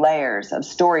many layers of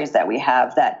stories that we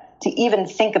have that to even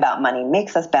think about money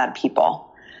makes us bad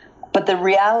people. But the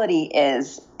reality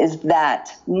is that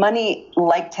money,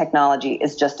 like technology,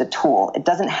 is just a tool. It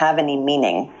doesn't have any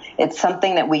meaning. It's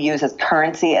something that we use as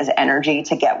currency, as energy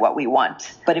to get what we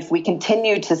want. But if we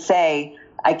continue to say,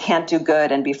 I can't do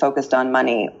good and be focused on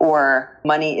money, or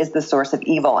money is the source of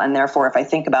evil, and therefore if I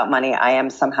think about money, I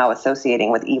am somehow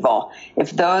associating with evil.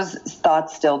 If those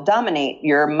thoughts still dominate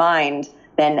your mind,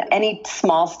 then any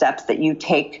small steps that you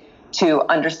take to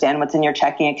understand what's in your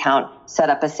checking account,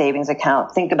 set up a savings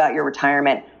account, think about your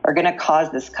retirement, are going to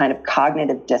cause this kind of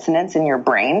cognitive dissonance in your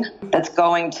brain that's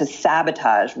going to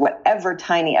sabotage whatever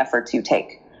tiny efforts you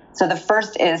take. So the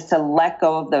first is to let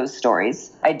go of those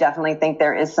stories. I definitely think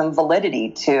there is some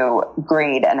validity to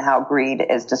greed and how greed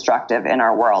is destructive in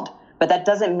our world. But that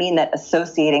doesn't mean that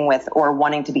associating with or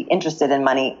wanting to be interested in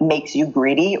money makes you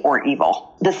greedy or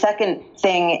evil. The second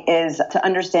thing is to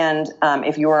understand,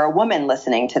 if you are a woman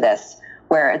listening to this,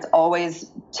 where it's always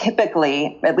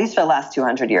typically, at least for the last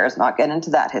 200 years, not getting into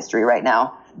that history right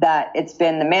now, that it's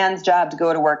been the man's job to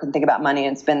go to work and think about money,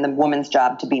 and it's been the woman's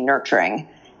job to be nurturing.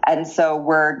 And so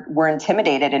we're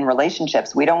intimidated in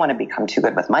relationships. We don't want to become too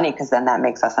good with money because then that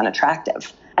makes us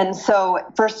unattractive. And so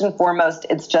first and foremost,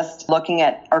 it's just looking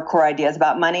at our core ideas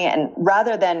about money, and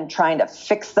rather than trying to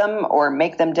fix them or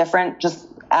make them different, just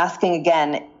asking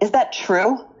again, is that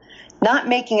true? Not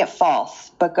making it false,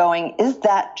 but going, is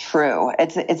that true?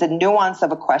 It's a nuance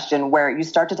of a question where you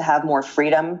start to have more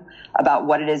freedom about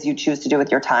what it is you choose to do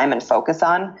with your time and focus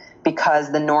on,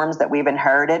 because the norms that we've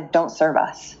inherited don't serve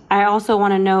us. I also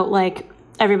want to note, like,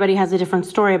 everybody has a different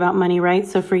story about money, right?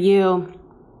 So for you,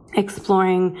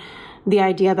 exploring the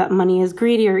idea that money is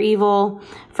greedy or evil,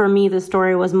 for me, the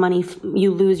story was money,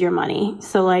 you lose your money.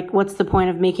 So like, what's the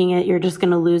point of making it, you're just going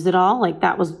to lose it all? Like,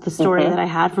 that was the story that I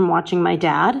had from watching my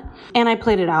dad. And I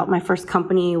played it out. My first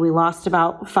company, we lost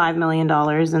about $5 million,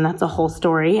 and that's a whole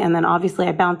story. And then obviously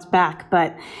I bounced back,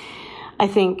 but I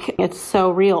think it's so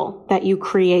real that you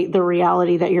create the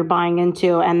reality that you're buying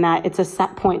into, and that it's a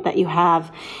set point that you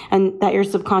have, and that your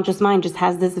subconscious mind just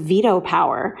has this veto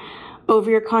power over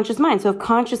your conscious mind. So if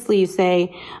consciously you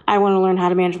say, I want to learn how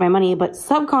to manage my money, but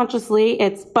subconsciously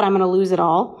but I'm going to lose it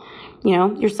all, you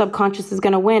know, your subconscious is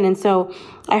going to win. And so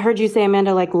I heard you say,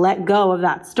 Amanda, like, let go of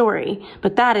that story,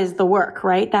 but that is the work,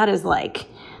 right? That is like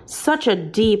such a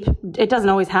deep, it doesn't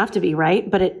always have to be, right?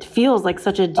 But it feels like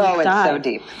such a deep dive. Oh, it's so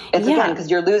deep. It's again, because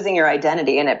you're losing your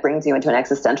identity, and it brings you into an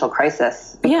existential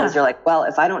crisis, because you're like, well,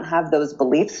 if I don't have those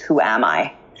beliefs, who am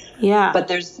I? Yeah. But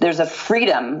there's a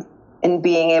freedom in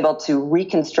being able to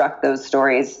reconstruct those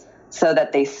stories so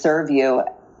that they serve you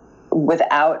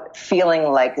without feeling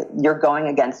like you're going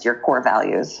against your core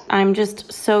values. I'm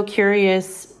just so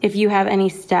curious if you have any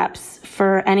steps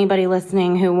for anybody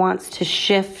listening who wants to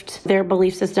shift their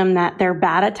belief system that they're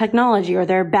bad at technology or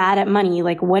they're bad at money.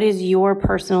 Like, what is your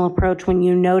personal approach when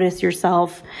you notice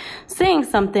yourself saying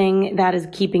something that is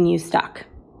keeping you stuck?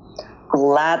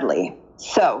 Gladly.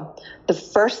 So the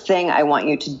first thing I want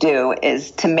you to do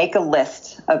is to make a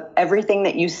list of everything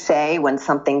that you say when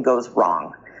something goes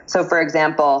wrong. So for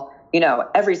example, you know,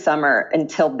 every summer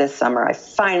until this summer, I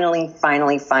finally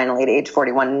at age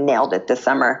 41 nailed it this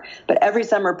summer. But every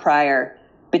summer prior,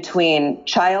 between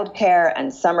childcare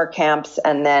and summer camps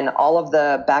and then all of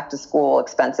the back to school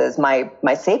expenses, my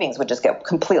savings would just get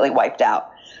completely wiped out.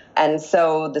 And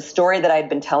so the story that I'd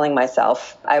been telling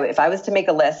myself, if I was to make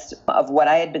a list of what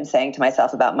I had been saying to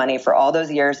myself about money for all those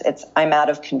years, it's I'm out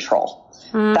of control.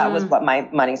 That was what my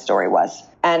money story was.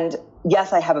 And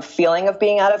yes, I have a feeling of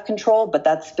being out of control, but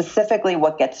that's specifically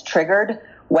what gets triggered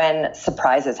when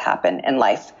surprises happen in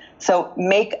life. So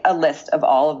make a list of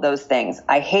all of those things.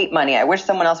 I hate money. I wish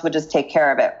someone else would just take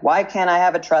care of it. Why can't I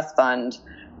have a trust fund?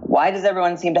 Why does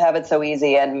everyone seem to have it so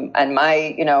easy? And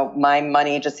my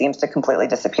money just seems to completely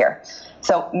disappear.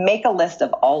 So make a list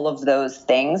of all of those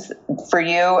things. For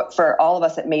you, for all of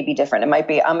us, it may be different. It might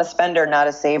be, I'm a spender, not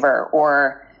a saver,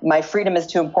 or my freedom is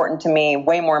too important to me,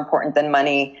 way more important than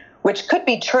money, which could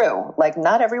be true. Like,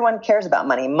 not everyone cares about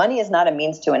money. Money is not a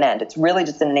means to an end. It's really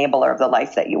just an enabler of the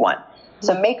life that you want.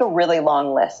 So make a really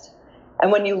long list.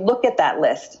 And when you look at that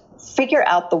list, figure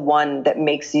out the one that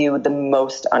makes you the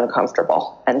most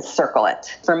uncomfortable and circle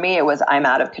it. For me, it was I'm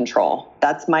out of control.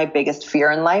 That's my biggest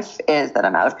fear in life, is that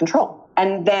I'm out of control.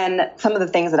 And then some of the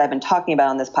things that I've been talking about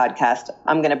on this podcast,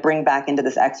 I'm going to bring back into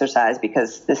this exercise,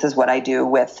 because this is what I do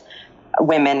with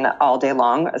women all day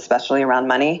long, especially around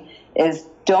money, is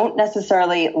don't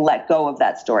necessarily let go of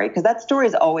that story, because that story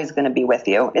is always going to be with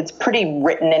you. It's pretty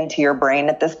written into your brain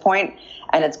at this point,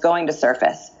 and it's going to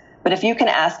surface. But if you can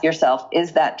ask yourself,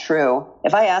 is that true?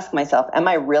 If I ask myself, am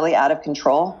I really out of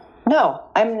control? No,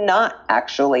 I'm not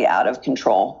actually out of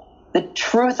control. The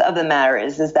truth of the matter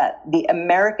is that the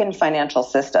American financial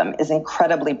system is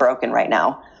incredibly broken right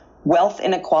now. Wealth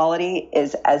inequality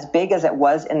is as big as it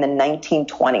was in the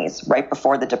 1920s, right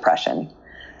before the Depression.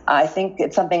 I think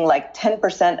it's something like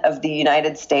 10% of the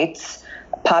United States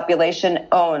population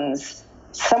owns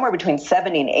somewhere between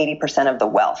 70 and 80% of the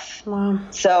wealth. Wow.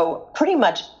 So pretty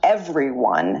much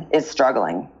everyone is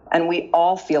struggling, and we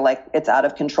all feel like it's out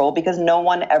of control because no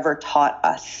one ever taught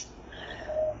us.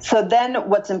 So then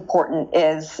what's important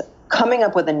is coming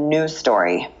up with a new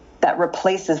story. that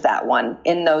replaces that one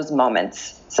in those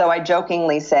moments. So I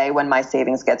jokingly say when my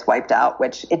savings gets wiped out,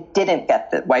 which it didn't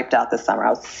get wiped out this summer. I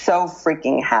was so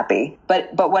freaking happy.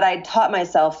 But what I taught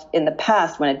myself in the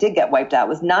past when it did get wiped out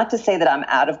was not to say that I'm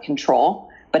out of control,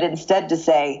 but instead to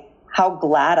say how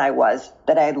glad I was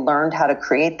that I had learned how to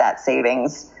create that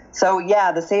savings. So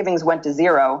yeah, the savings went to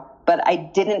zero, but I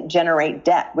didn't generate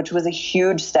debt, which was a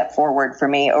huge step forward for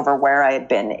me over where I had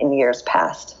been in years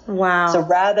past. Wow. So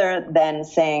rather than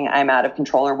saying I'm out of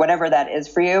control or whatever that is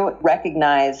for you,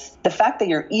 recognize the fact that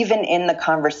you're even in the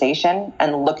conversation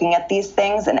and looking at these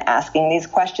things and asking these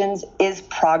questions is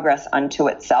progress unto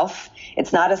itself.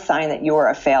 It's not a sign that you are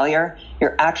a failure.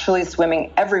 You're actually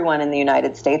swimming. Everyone in the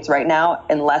United States right now,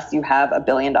 unless you have $1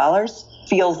 billion,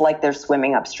 feels like they're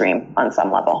swimming upstream on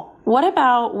some level. What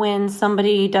about when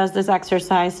somebody does this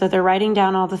exercise? So they're writing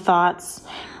down all the thoughts.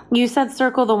 You said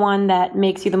circle the one that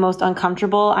makes you the most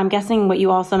uncomfortable. I'm guessing what you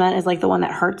also meant is like the one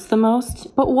that hurts the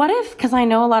most. But what if, because I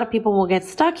know a lot of people will get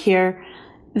stuck here,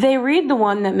 they read the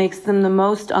one that makes them the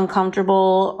most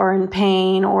uncomfortable or in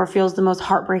pain or feels the most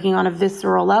heartbreaking on a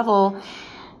visceral level,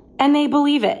 and they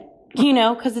believe it,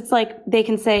 because it's like they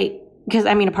can say, because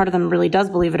I mean, a part of them really does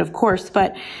believe it, of course,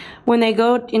 but when they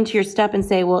go into your step and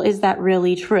say, well, is that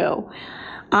really true?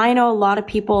 I know a lot of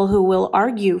people who will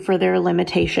argue for their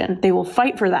limitation. They will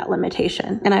fight for that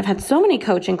limitation. And I've had so many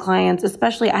coaching clients,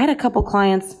 especially I had a couple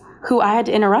clients who I had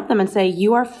to interrupt them and say,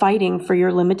 you are fighting for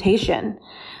your limitation.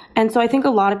 And so I think a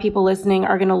lot of people listening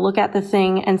are going to look at the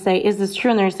thing and say, is this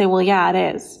true? And they're going to say, well, yeah,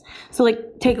 it is. So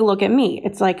like, take a look at me.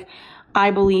 It's like,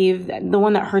 I believe that the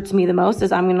one that hurts me the most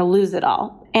is I'm going to lose it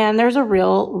all. And there's a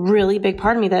really big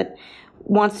part of me that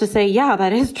wants to say, yeah,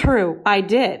 that is true. I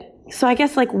did. So I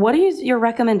guess like, what is your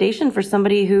recommendation for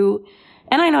somebody who,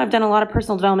 and I know I've done a lot of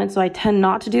personal development, so I tend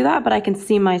not to do that, but I can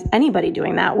see anybody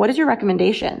doing that. What is your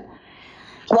recommendation?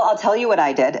 Well, I'll tell you what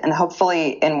I did, and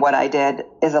hopefully in what I did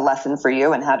is a lesson for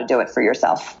you and how to do it for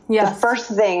yourself. Yes. The first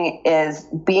thing is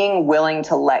being willing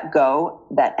to let go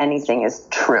that anything is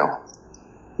true.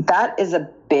 That is a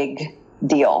big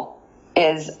deal,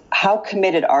 is how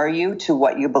committed are you to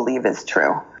what you believe is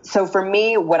true? So for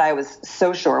me, what I was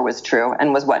so sure was true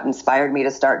and was what inspired me to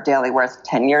start Daily Worth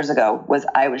 10 years ago was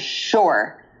I was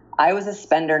sure I was a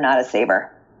spender, not a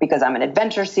saver, because I'm an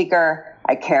adventure seeker.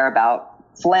 I care about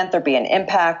philanthropy and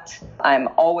impact. I'm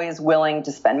always willing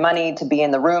to spend money to be in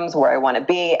the rooms where I want to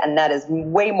be. And that is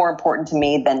way more important to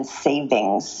me than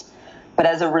savings. But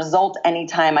as a result,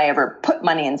 anytime I ever put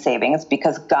money in savings,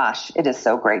 because gosh, it is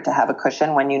so great to have a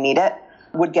cushion when you need it,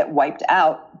 would get wiped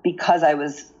out because I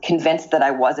was convinced that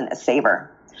I wasn't a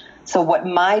saver. So what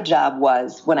my job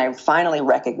was when I finally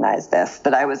recognized this,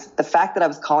 the fact that I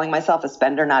was calling myself a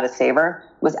spender, not a saver,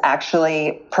 was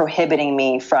actually prohibiting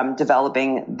me from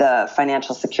developing the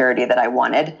financial security that I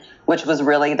wanted, which was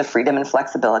really the freedom and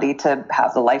flexibility to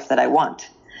have the life that I want.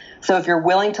 So if you're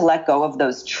willing to let go of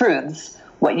those truths,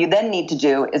 what you then need to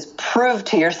do is prove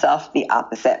to yourself the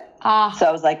opposite. So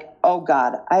I was like, oh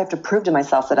God, I have to prove to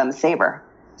myself that I'm a saver.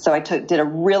 So I did a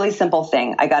really simple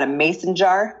thing. I got a mason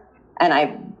jar and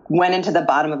I went into the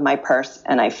bottom of my purse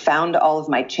and I found all of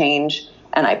my change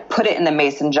and I put it in the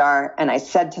mason jar and I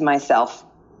said to myself,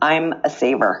 I'm a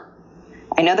saver.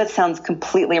 I know that sounds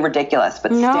completely ridiculous,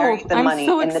 but staring at the money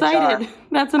in the jar.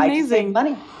 That's amazing. I just saved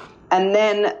money. And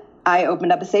then I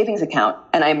opened up a savings account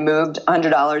and I moved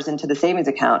 $100 into the savings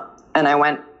account and I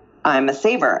went, I'm a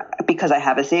saver because I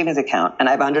have a savings account and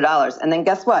I have $100. And then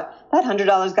guess what? That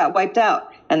 $100 got wiped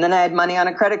out. And then I had money on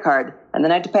a credit card and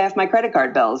then I had to pay off my credit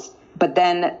card bills. But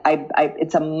then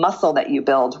it's a muscle that you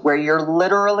build where you're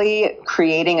literally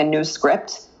creating a new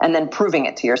script and then proving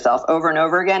it to yourself over and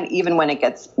over again, even when it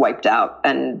gets wiped out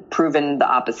and proven the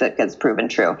opposite gets proven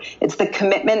true. It's the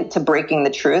commitment to breaking the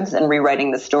truths and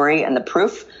rewriting the story and the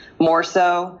proof. More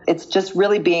so, it's just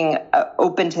really being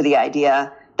open to the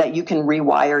idea that you can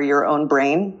rewire your own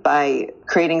brain by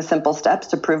creating simple steps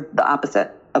to prove the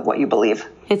opposite of what you believe.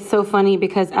 It's so funny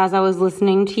because as I was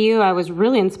listening to you, I was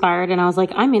really inspired and I was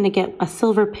like, I'm going to get a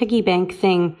silver piggy bank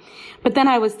thing. But then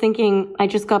I was thinking, I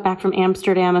just got back from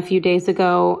Amsterdam a few days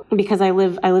ago because I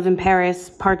live in Paris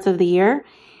parts of the year.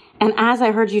 And as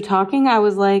I heard you talking, I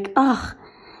was like, ugh,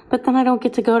 but then I don't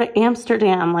get to go to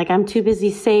Amsterdam. Like I'm too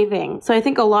busy saving. So I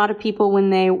think a lot of people, when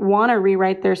they want to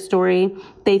rewrite their story,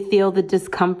 they feel the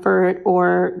discomfort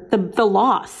or the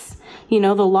loss,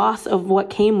 the loss of what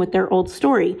came with their old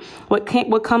story. What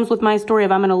comes with my story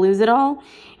of I'm going to lose it all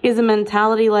is a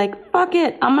mentality like, fuck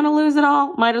it, I'm going to lose it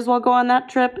all. Might as well go on that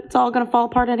trip. It's all going to fall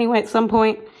apart anyway at some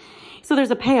point. So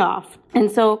there's a payoff.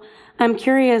 And so I'm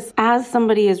curious, as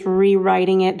somebody is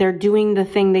rewriting it, they're doing the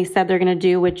thing they said they're going to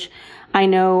do, which I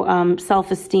know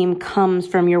self-esteem comes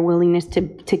from your willingness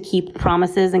to keep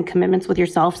promises and commitments with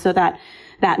yourself, so that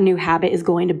new habit is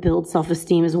going to build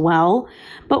self-esteem as well.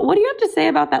 But what do you have to say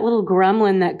about that little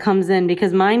gremlin that comes in?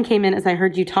 Because mine came in as I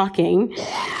heard you talking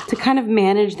to kind of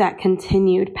manage that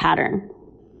continued pattern.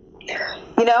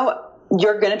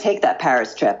 You're going to take that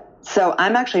Paris trip. So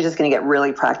I'm actually just going to get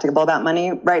really practical about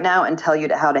money right now and tell you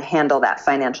how to handle that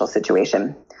financial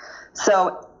situation.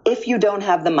 So if you don't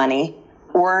have the money,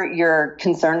 or you're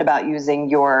concerned about using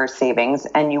your savings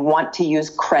and you want to use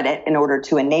credit in order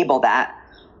to enable that,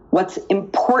 what's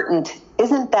important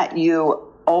isn't that you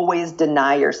always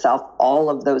deny yourself all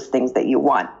of those things that you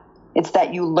want. It's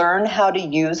that you learn how to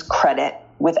use credit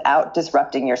without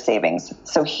disrupting your savings.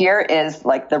 So here is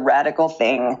like the radical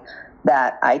thing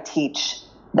that I teach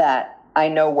that I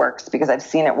know works because I've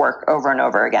seen it work over and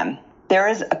over again. There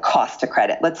is a cost to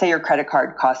credit. Let's say your credit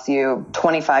card costs you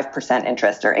 25%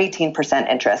 interest or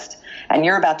 18% interest, and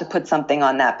you're about to put something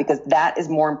on that because that is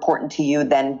more important to you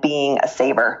than being a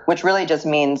saver, which really just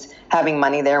means having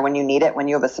money there when you need it, when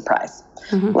you have a surprise.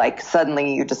 Mm-hmm. Like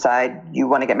suddenly you decide you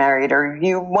want to get married or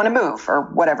you want to move or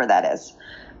whatever that is.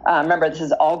 Remember, this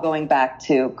is all going back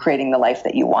to creating the life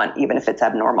that you want, even if it's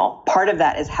abnormal. Part of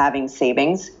that is having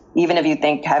savings, even if you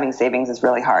think having savings is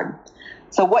really hard.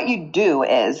 So what you do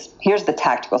is, here's the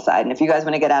tactical side. And if you guys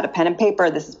want to get out a pen and paper,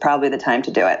 this is probably the time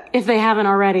to do it. If they haven't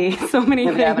already, so many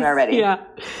things. If they haven't already. Yeah.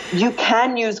 You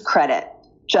can use credit.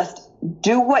 Just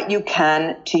do what you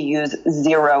can to use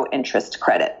zero interest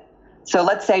credit. So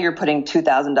let's say you're putting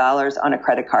 $2,000 on a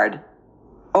credit card.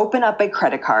 Open up a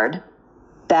credit card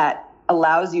that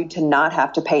allows you to not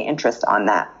have to pay interest on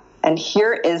that. And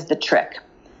here is the trick.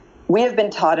 We have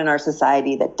been taught in our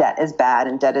society that debt is bad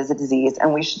and debt is a disease,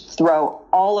 and we should throw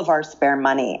all of our spare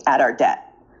money at our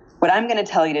debt. What I'm going to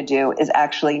tell you to do is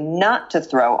actually not to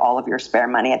throw all of your spare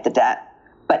money at the debt,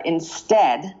 but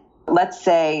instead, let's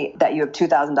say that you have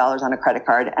 $2,000 on a credit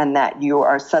card and that you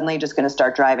are suddenly just going to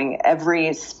start driving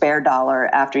every spare dollar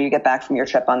after you get back from your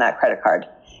trip on that credit card.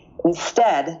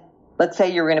 Instead, let's say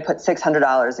you're going to put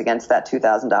 $600 against that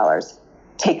 $2,000.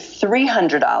 Take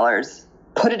 $300,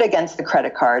 put it against the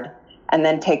credit card, and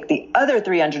then take the other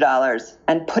 $300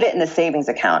 and put it in the savings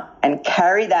account and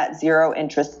carry that zero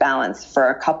interest balance for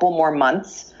a couple more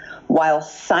months while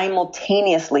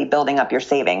simultaneously building up your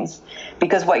savings.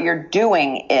 Because what you're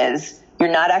doing is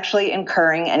you're not actually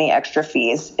incurring any extra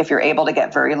fees if you're able to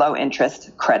get very low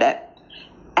interest credit.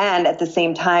 And at the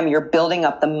same time, you're building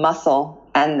up the muscle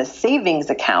and the savings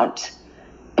account,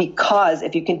 because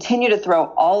if you continue to throw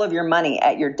all of your money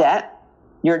at your debt,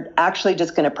 you're actually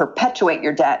just going to perpetuate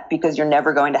your debt because you're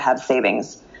never going to have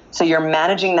savings. So you're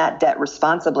managing that debt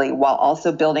responsibly while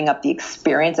also building up the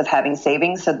experience of having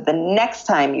savings. So the next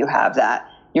time you have that,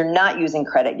 you're not using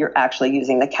credit, you're actually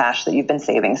using the cash that you've been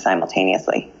saving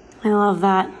simultaneously. I love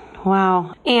that.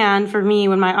 Wow. And for me,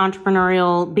 when my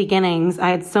entrepreneurial beginnings, I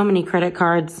had so many credit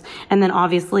cards. And then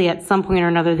obviously at some point or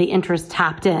another, the interest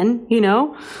tapped in,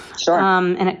 Sure.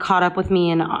 And it caught up with me.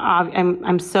 And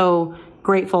I'm so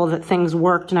grateful that things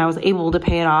worked and I was able to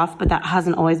pay it off, but that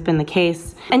hasn't always been the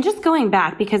case. And just going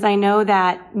back, because I know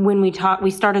that when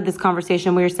we started this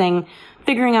conversation, we were saying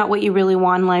figuring out what you really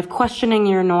want in life, questioning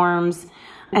your norms,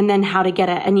 and then how to get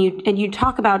it. And you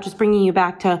talk about just bringing you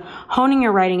back to honing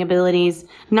your writing abilities,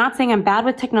 not saying I'm bad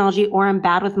with technology or I'm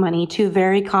bad with money, two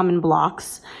very common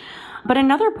blocks. But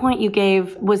another point you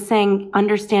gave was saying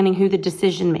understanding who the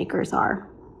decision makers are.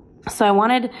 So I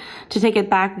wanted to take it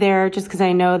back there just because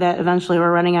I know that eventually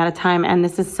we're running out of time, and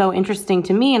this is so interesting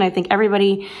to me, and I think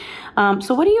everybody.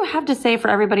 So what do you have to say for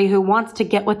everybody who wants to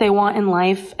get what they want in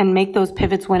life and make those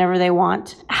pivots whenever they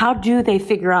want? How do they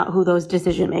figure out who those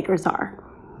decision makers are?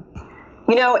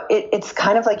 It's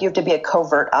kind of like you have to be a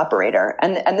covert operator.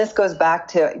 And this goes back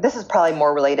to, this is probably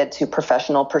more related to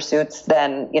professional pursuits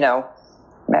than,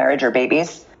 marriage or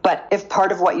babies. But if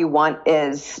part of what you want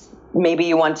is maybe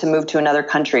you want to move to another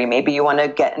country, maybe you want to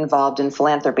get involved in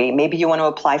philanthropy, maybe you want to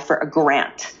apply for a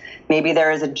grant, maybe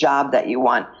there is a job that you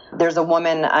want. There's a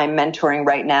woman I'm mentoring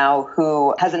right now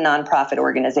who has a nonprofit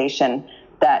organization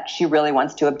that she really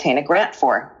wants to obtain a grant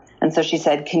for. And so she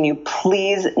said, can you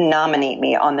please nominate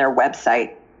me on their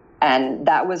website? And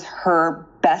that was her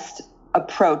best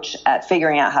approach at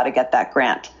figuring out how to get that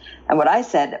grant. And what I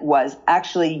said was,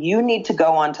 actually, you need to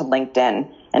go onto LinkedIn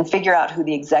and figure out who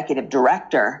the executive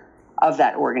director of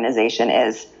that organization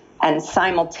is, and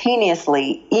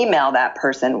simultaneously email that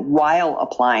person while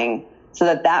applying, so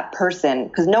that person,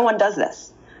 because no one does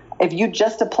this. If you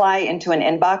just apply into an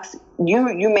inbox,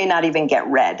 you may not even get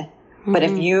read. But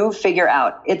if you figure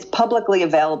out, it's publicly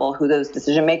available who those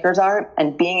decision makers are,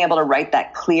 and being able to write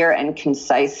that clear and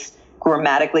concise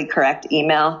grammatically correct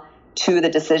email to the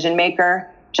decision maker,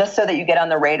 just so that you get on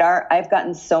the radar. I've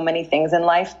gotten so many things in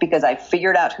life because I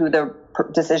figured out who the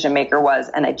decision maker was,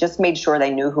 and I just made sure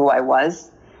they knew who I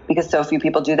was, because so few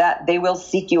people do that. They will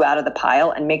seek you out of the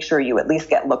pile and make sure you at least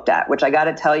get looked at, which I got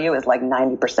to tell you is like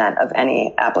 90% of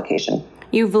any application.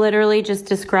 You've literally just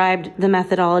described the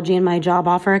methodology in my Job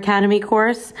Offer Academy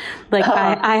course. Like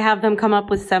I have them come up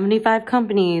with 75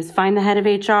 companies, find the head of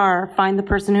HR, find the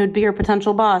person who'd be your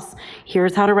potential boss.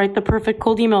 Here's how to write the perfect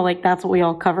cold email. Like that's what we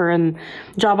all cover in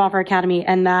Job Offer Academy.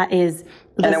 And that is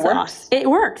the sauce. Works. It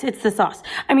works. It's the sauce.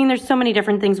 I mean, there's so many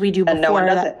different things we do before and no one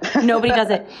does that. It. Nobody does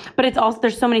it. But it's also,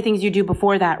 there's so many things you do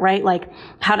before that, right? Like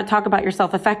how to talk about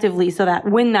yourself effectively so that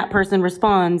when that person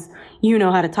responds, you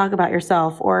know how to talk about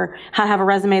yourself, or how to have a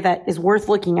resume that is worth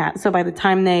looking at. So by the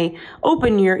time they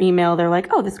open your email, they're like,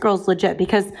 oh, this girl's legit.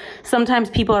 Because sometimes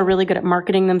people are really good at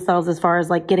marketing themselves as far as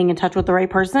like getting in touch with the right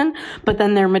person, but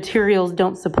then their materials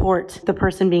don't support the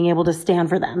person being able to stand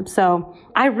for them. So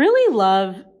I really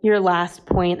love your last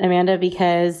point, Amanda,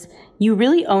 because you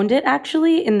really owned it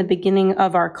actually in the beginning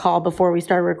of our call before we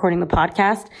started recording the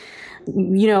podcast.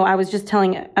 You know, I was just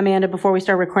telling Amanda before we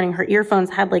started recording, her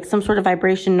earphones had like some sort of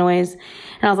vibration noise.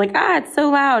 And I was like, it's so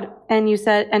loud. And you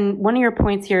said, and one of your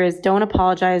points here is don't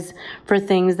apologize for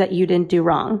things that you didn't do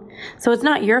wrong. So it's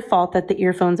not your fault that the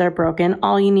earphones are broken.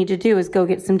 All you need to do is go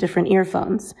get some different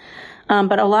earphones.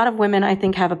 But a lot of women, I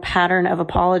think, have a pattern of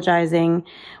apologizing.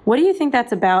 What do you think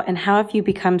that's about? And how have you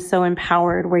become so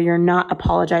empowered where you're not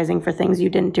apologizing for things you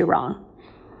didn't do wrong?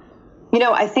 You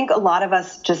know, I think a lot of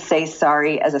us just say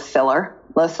sorry as a filler.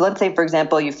 So let's say, for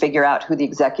example, you figure out who the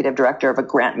executive director of a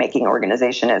grant-making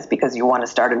organization is because you want to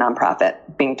start a nonprofit,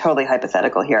 being totally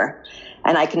hypothetical here.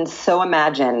 And I can so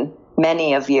imagine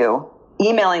many of you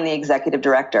emailing the executive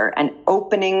director and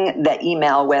opening the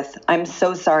email with, I'm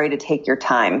so sorry to take your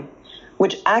time,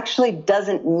 which actually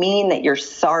doesn't mean that you're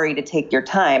sorry to take your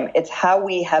time. It's how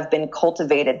we have been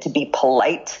cultivated to be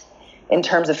polite in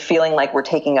terms of feeling like we're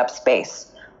taking up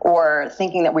space, or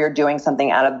thinking that we are doing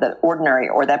something out of the ordinary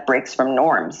or that breaks from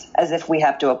norms, as if we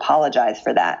have to apologize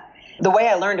for that. The way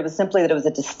I learned it was simply that it was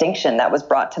a distinction that was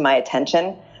brought to my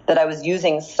attention, that I was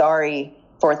using sorry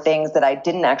for things that I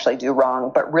didn't actually do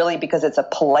wrong, but really because it's a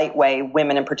polite way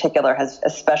women in particular has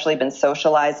especially been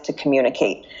socialized to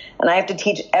communicate. And I have to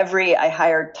teach I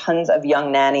hired tons of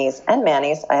young nannies and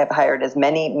mannies. I have hired as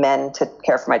many men to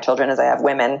care for my children as I have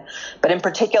women. But in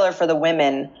particular for the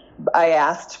women, I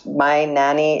asked my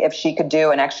nanny if she could do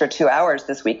an extra 2 hours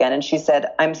this weekend. And she said,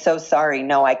 I'm so sorry.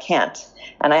 No, I can't.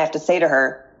 And I have to say to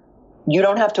her, you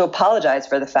don't have to apologize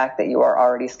for the fact that you are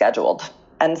already scheduled.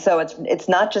 And so it's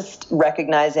not just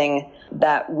recognizing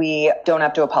that we don't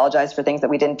have to apologize for things that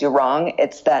we didn't do wrong.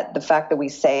 It's that the fact that we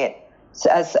say it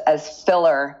as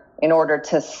filler in order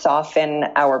to soften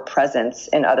our presence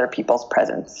in other people's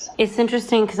presence. It's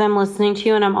interesting because I'm listening to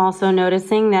you and I'm also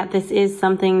noticing that this is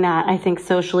something that I think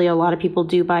socially a lot of people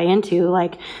do buy into.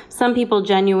 Like some people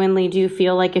genuinely do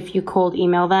feel like if you cold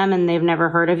email them and they've never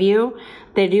heard of you,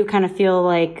 they do kind of feel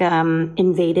like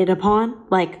invaded upon.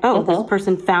 Like, this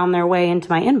person found their way into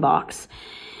my inbox.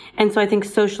 And so I think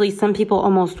socially some people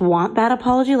almost want that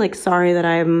apology, like sorry that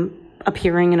I'm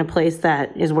appearing in a place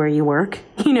that is where you work,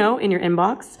 in your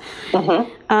inbox.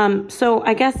 So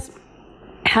I guess,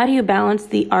 how do you balance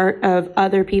the art of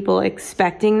other people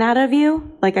expecting that of you?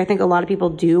 Like, I think a lot of people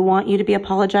do want you to be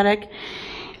apologetic,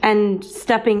 and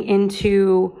stepping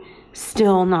into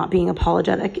still not being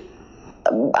apologetic.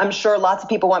 I'm sure lots of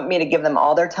people want me to give them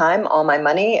all their time, all my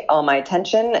money, all my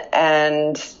attention,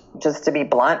 and just to be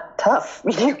blunt, tough.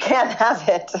 You can't have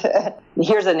it.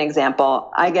 Here's an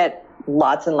example. I get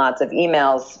lots and lots of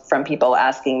emails from people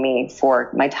asking me for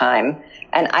my time,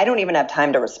 and I don't even have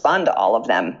time to respond to all of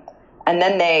them. And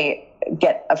then they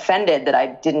get offended that I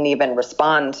didn't even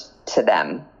respond to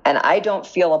them. And I don't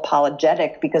feel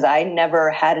apologetic because I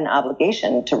never had an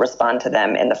obligation to respond to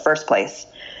them in the first place.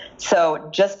 So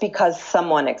just because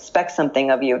someone expects something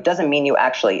of you doesn't mean you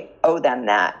actually owe them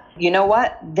that. You know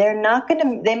what? They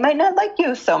might not like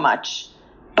you so much.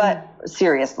 But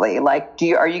seriously,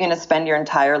 are you going to spend your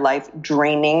entire life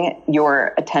draining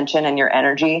your attention and your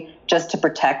energy just to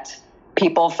protect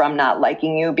people from not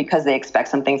liking you because they expect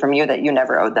something from you that you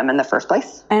never owed them in the first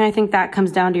place? And I think that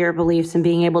comes down to your beliefs and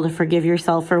being able to forgive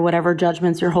yourself for whatever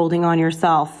judgments you're holding on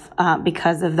yourself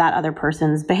because of that other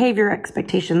person's behavior,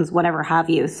 expectations, whatever have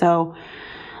you. So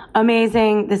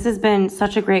amazing. This has been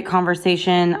such a great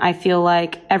conversation. I feel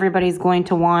like everybody's going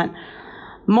to want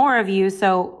more of you.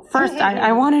 So first,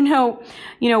 I want to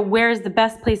know, where's the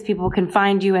best place people can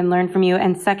find you and learn from you?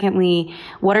 And secondly,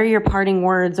 what are your parting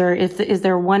words, or is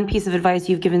there one piece of advice?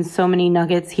 You've given so many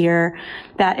nuggets here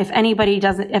that if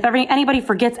anybody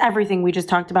forgets everything we just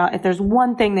talked about, if there's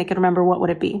one thing they could remember, what would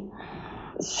it be?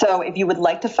 So if you would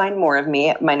like to find more of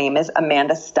me, my name is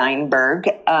Amanda Steinberg,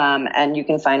 and you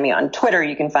can find me on Twitter.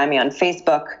 You can find me on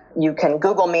Facebook. You can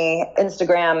Google me,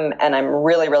 Instagram, and I'm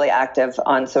really, really active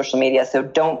on social media. So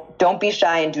don't be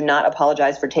shy and do not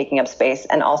apologize for taking up space.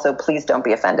 And also, please don't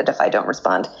be offended if I don't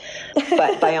respond.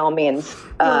 But by all means,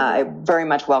 I very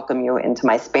much welcome you into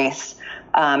my space.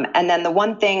 And then the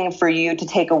one thing for you to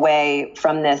take away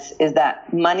from this is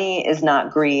that money is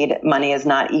not greed. Money is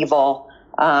not evil.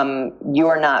 You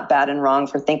are not bad and wrong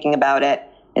for thinking about it.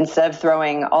 Instead of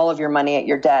throwing all of your money at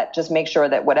your debt, just make sure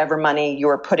that whatever money you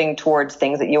are putting towards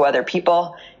things that you owe other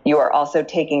people, you are also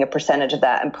taking a percentage of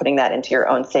that and putting that into your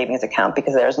own savings account,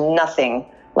 because there's nothing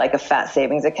like a fat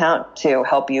savings account to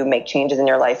help you make changes in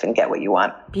your life and get what you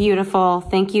want. Beautiful.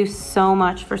 Thank you so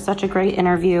much for such a great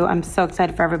interview. I'm so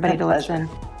excited for everybody to listen.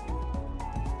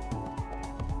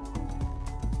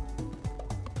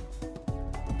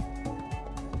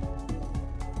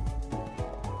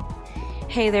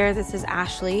 Hey there, this is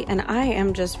Ashley, and I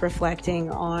am just reflecting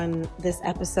on this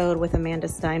episode with Amanda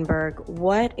Steinberg.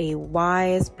 What a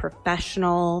wise,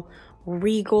 professional,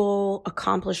 regal,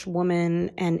 accomplished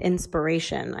woman and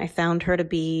inspiration. I found her to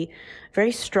be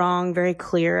very strong, very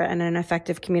clear, and an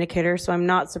effective communicator, so I'm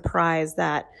not surprised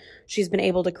that she's been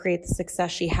able to create the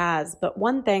success she has. But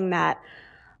one thing that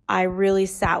I really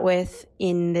sat with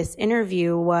in this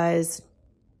interview was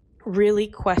really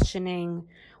questioning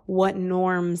what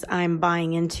norms I'm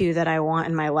buying into that I want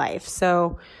in my life.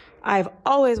 So I've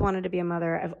always wanted to be a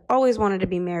mother. I've always wanted to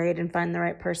be married and find the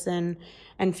right person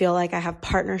and feel like I have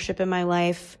partnership in my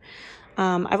life.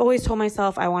 I've always told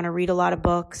myself I want to read a lot of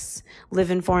books, live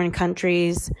in foreign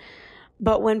countries.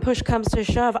 But when push comes to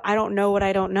shove, I don't know what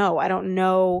I don't know. I don't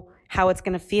know how it's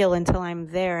going to feel until I'm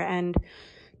there. And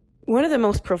one of the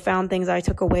most profound things I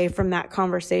took away from that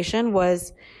conversation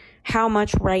was how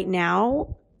much right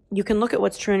now you can look at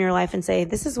what's true in your life and say,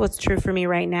 this is what's true for me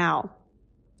right now.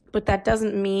 But that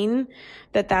doesn't mean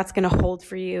that that's going to hold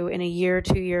for you in a year,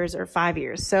 2 years, or 5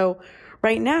 years. So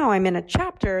right now I'm in a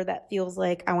chapter that feels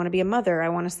like I want to be a mother. I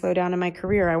want to slow down in my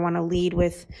career. I want to lead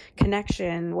with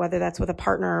connection, whether that's with a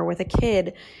partner or with a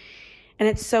kid. And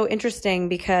it's so interesting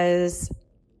because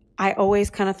I always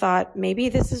kind of thought maybe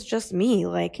this is just me,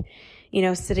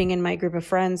 sitting in my group of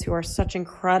friends who are such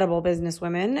incredible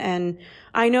businesswomen. And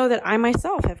I know that I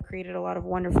myself have created a lot of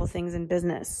wonderful things in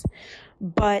business,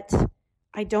 but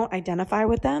I don't identify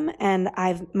with them. And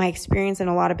my experience in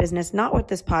a lot of business, not with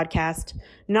this podcast,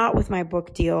 not with my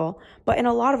book deal, but in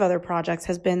a lot of other projects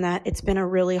has been that it's been a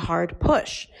really hard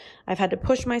push. I've had to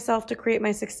push myself to create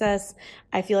my success.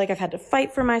 I feel like I've had to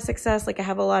fight for my success. Like I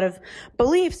have a lot of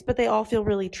beliefs, but they all feel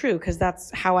really true because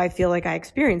that's how I feel like I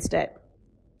experienced it.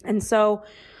 And so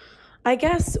I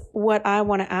guess what I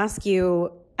want to ask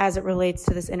you as it relates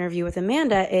to this interview with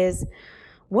Amanda is,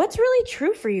 what's really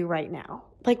true for you right now?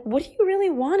 Like, what are you really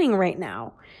wanting right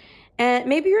now? And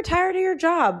maybe you're tired of your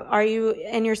job.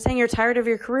 And you're saying you're tired of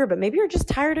your career, but maybe you're just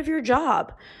tired of your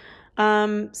job.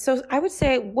 So I would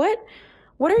say, what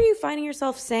are you finding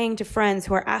yourself saying to friends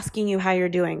who are asking you how you're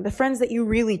doing? The friends that you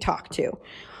really talk to.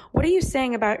 What are you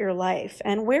saying about your life?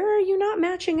 And where are you not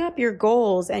matching up your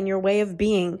goals and your way of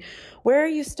being? Where are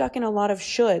you stuck in a lot of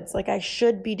shoulds? Like, I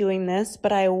should be doing this,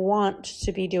 but I want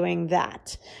to be doing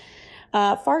that.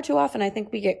 Far too often, I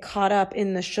think we get caught up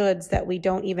in the shoulds that we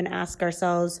don't even ask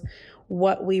ourselves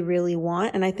what we really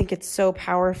want. And I think it's so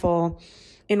powerful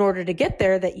in order to get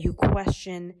there that you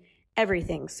question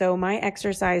everything. So my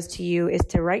exercise to you is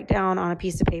to write down on a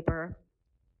piece of paper,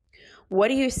 what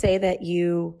do you say that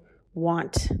you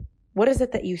want? What is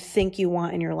it that you think you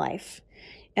want in your life?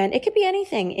 And it could be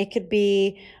anything. It could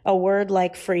be a word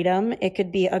like freedom. It could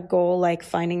be a goal like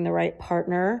finding the right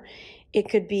partner. It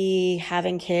could be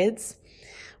having kids.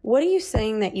 What are you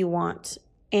saying that you want?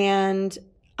 And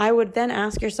I would then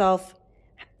ask yourself,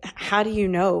 how do you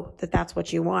know that that's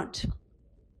what you want?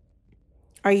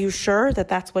 Are you sure that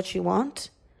that's what you want?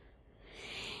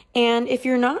 And if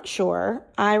you're not sure,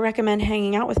 I recommend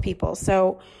hanging out with people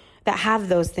that have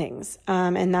those things.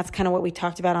 And that's kind of what we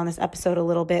talked about on this episode a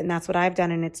little bit. And that's what I've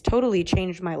done. And it's totally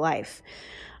changed my life.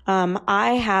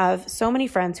 I have so many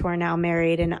friends who are now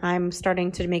married, and I'm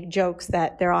starting to make jokes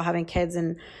that they're all having kids.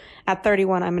 And at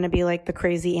 31, I'm going to be like the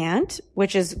crazy aunt,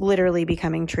 which is literally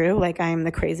becoming true. Like I am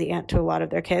the crazy aunt to a lot of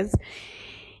their kids.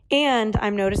 And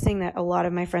I'm noticing that a lot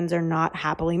of my friends are not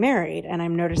happily married, and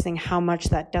I'm noticing how much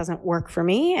that doesn't work for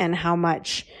me and how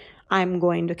much I'm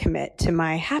going to commit to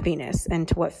my happiness and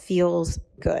to what feels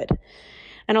good.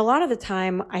 And a lot of the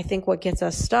time, I think what gets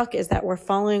us stuck is that we're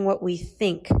following what we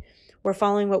think. We're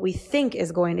following what we think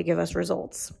is going to give us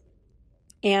results.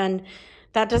 And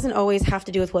that doesn't always have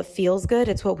to do with what feels good.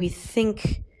 It's what we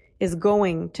think is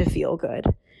going to feel good.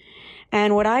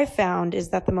 And what I've found is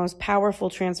that the most powerful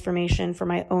transformation for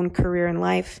my own career and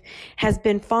life has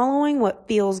been following what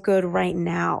feels good right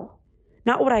now,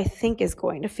 not what I think is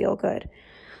going to feel good.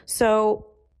 So,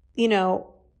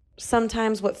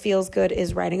 sometimes what feels good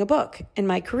is writing a book in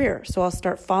my career. So I'll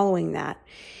start following that,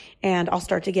 and I'll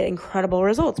start to get incredible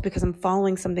results because I'm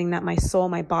following something that my soul,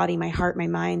 my body, my heart, my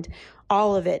mind,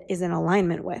 all of it is in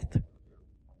alignment with.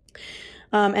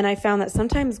 And I found that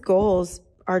sometimes goals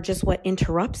are just what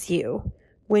interrupts you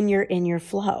when you're in your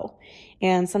flow.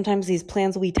 And sometimes these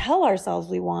plans we tell ourselves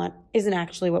we want isn't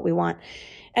actually what we want.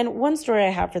 And one story I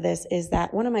have for this is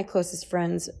that one of my closest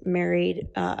friends married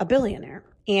a billionaire,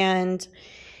 and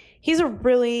he's a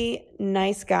really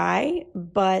nice guy,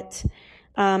 but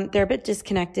they're a bit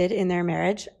disconnected in their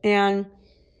marriage. And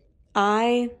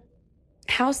I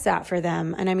house sat for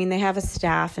them. And I mean, they have a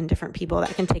staff and different people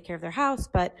that can take care of their house,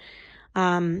 but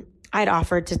I'd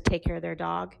offered to take care of their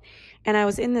dog. And I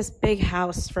was in this big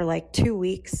house for like 2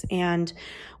 weeks. And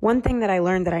one thing that I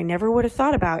learned that I never would have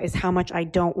thought about is how much I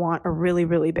don't want a really,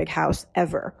 really big house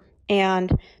ever.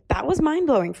 And that was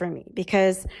mind-blowing for me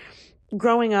because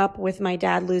growing up with my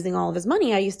dad losing all of his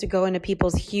money, I used to go into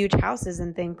people's huge houses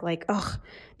and think like, oh,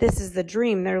 this is the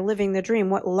dream. They're living the dream.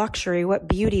 What luxury, what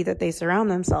beauty that they surround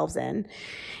themselves in.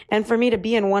 And for me to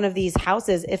be in one of these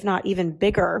houses, if not even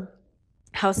bigger,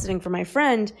 house sitting for my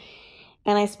friend,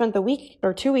 and I spent the week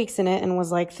or 2 weeks in it and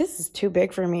was like, this is too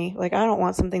big for me. Like, I don't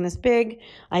want something this big.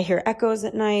 I hear echoes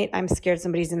at night. I'm scared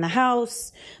somebody's in the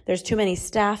house. There's too many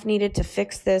staff needed to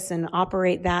fix this and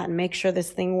operate that and make sure this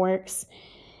thing works.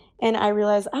 And I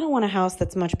realized I don't want a house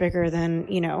that's much bigger than,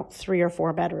 3 or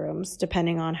 4 bedrooms,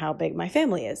 depending on how big my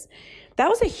family is. That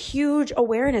was a huge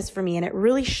awareness for me, and it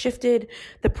really shifted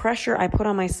the pressure I put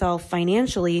on myself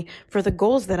financially for the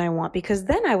goals that I want, because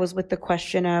then I was with the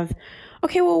question of,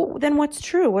 okay, well, then what's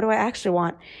true? What do I actually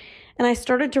want? And I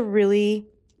started to really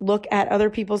look at other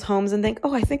people's homes and think,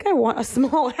 oh, I think I want a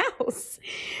small house.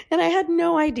 And I had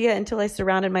no idea until I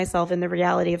surrounded myself in the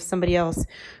reality of somebody else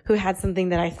who had something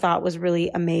that I thought was really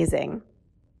amazing.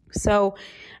 So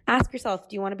ask yourself,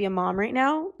 do you want to be a mom right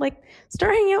now? Like,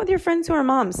 start hanging out with your friends who are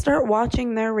moms. Start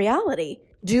watching their reality.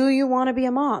 Do you want to be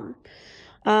a mom?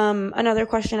 Another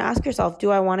question to ask yourself, do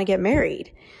I want to get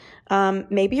married?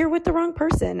 Maybe you're with the wrong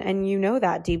person and you know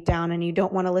that deep down and you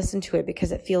don't want to listen to it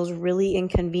because it feels really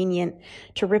inconvenient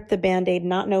to rip the Band-Aid,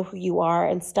 not know who you are,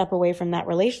 and step away from that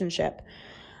relationship.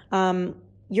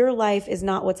 Your life is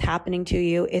not what's happening to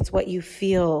you. It's what you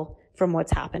feel from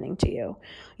what's happening to you.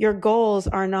 Your goals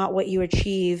are not what you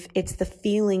achieve. It's the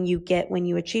feeling you get when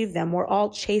you achieve them. We're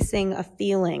all chasing a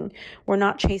feeling. We're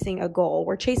not chasing a goal.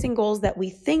 We're chasing goals that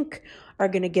we think are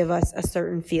going to give us a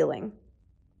certain feeling.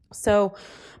 So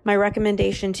my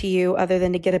recommendation to you, other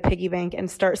than to get a piggy bank and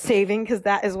start saving, because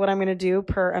that is what I'm going to do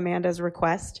per Amanda's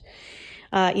request,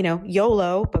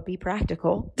 YOLO, but be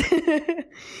practical,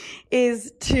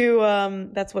 is to,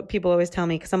 that's what people always tell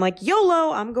me, because I'm like,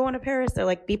 YOLO, I'm going to Paris. They're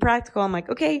like, be practical. I'm like,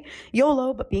 okay,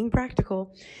 YOLO, but being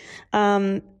practical.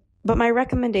 But my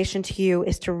recommendation to you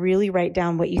is to really write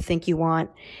down what you think you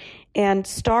want and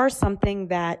star something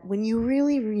that when you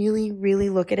really, really, really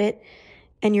look at it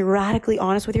and you're radically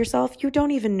honest with yourself, you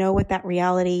don't even know what that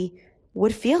reality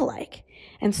would feel like.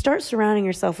 And start surrounding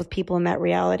yourself with people in that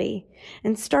reality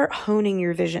and start honing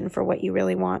your vision for what you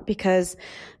really want, because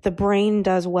the brain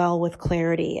does well with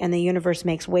clarity and the universe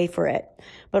makes way for it.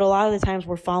 But a lot of the times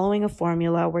we're following a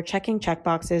formula, we're checking check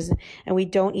boxes, and we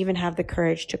don't even have the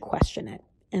courage to question it.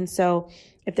 And so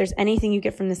if there's anything you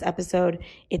get from this episode,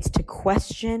 it's to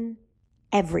question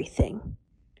everything.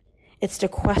 It's to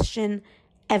question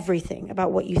everything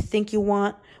about what you think you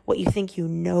want, what you think you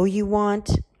know you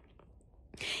want,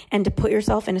 and to put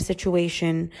yourself in a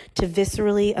situation to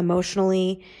viscerally,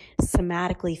 emotionally,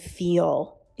 somatically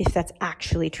feel if that's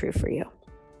actually true for you.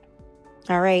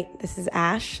 All right, this is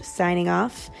Ash signing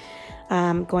off.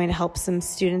 I'm going to help some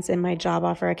students in my Job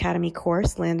Offer Academy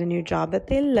course land a new job that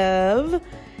they love.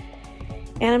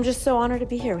 And I'm just so honored to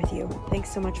be here with you.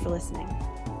 Thanks so much for listening.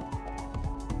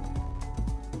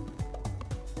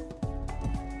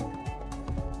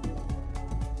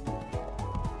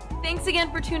 Thanks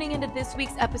again for tuning into this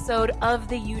week's episode of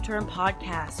the U-Turn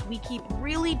Podcast. We keep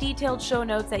really detailed show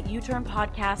notes at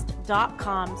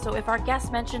uturnpodcast.com. So if our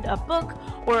guest mentioned a book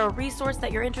or a resource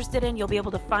that you're interested in, you'll be able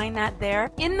to find that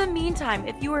there. In the meantime,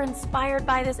 if you were inspired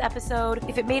by this episode,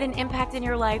 if it made an impact in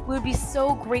your life, we would be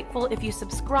so grateful if you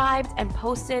subscribed and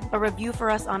posted a review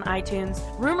for us on iTunes.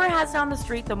 Rumor has it on the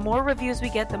street, the more reviews we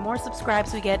get, the more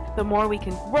subscribes we get, the more we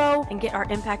can grow and get our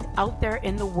impact out there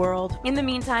in the world. In the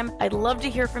meantime, I'd love to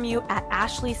hear from you at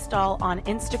Ashley Stahl on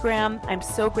Instagram. I'm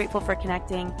so grateful for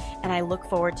connecting, and I look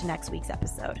forward to next week's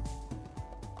episode.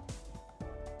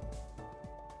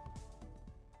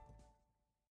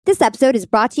 This episode is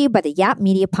brought to you by the Yap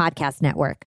Media Podcast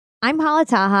Network. I'm Hala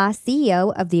Taha,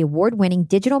 CEO of the award-winning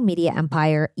digital media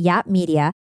empire, Yap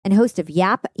Media, and host of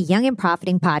Yap Young and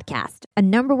Profiting Podcast, a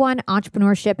 #1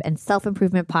 entrepreneurship and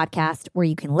self-improvement podcast where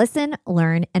you can listen,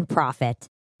 learn, and profit.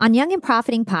 On Young and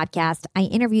Profiting Podcast, I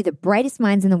interview the brightest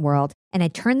minds in the world, and I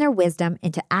turn their wisdom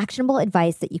into actionable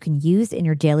advice that you can use in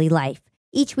your daily life.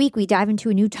 Each week, we dive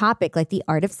into a new topic like the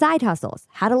art of side hustles,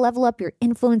 how to level up your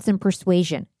influence and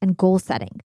persuasion, and goal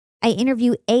setting. I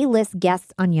interview A-list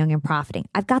guests on Young and Profiting.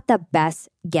 I've got the best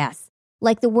guests,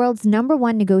 like the world's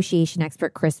 #1 negotiation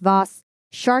expert, Chris Voss,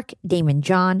 Shark Damon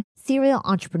John, serial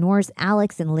entrepreneurs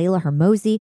Alex and Layla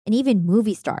Hermosi, and even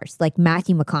movie stars like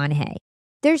Matthew McConaughey.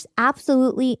 There's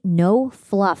absolutely no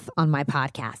fluff on my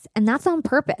podcast, and that's on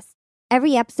purpose.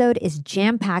 Every episode is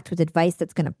jam-packed with advice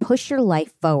that's going to push your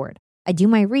life forward. I do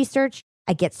my research,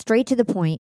 I get straight to the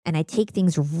point, and I take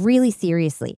things really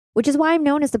seriously, which is why I'm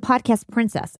known as the podcast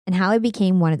princess and how I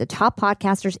became one of the top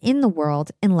podcasters in the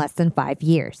world in less than 5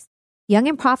 years. Young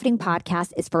and Profiting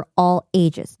Podcast is for all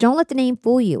ages. Don't let the name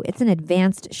fool you. It's an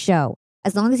advanced show.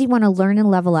 As long as you want to learn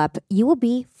and level up, you will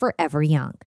be forever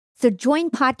young. So join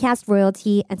Podcast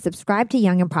Royalty and subscribe to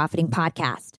Young and Profiting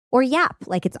Podcast, or YAP,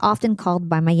 like it's often called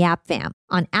by my YAP fam,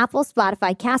 on Apple,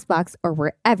 Spotify, CastBox, or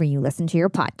wherever you listen to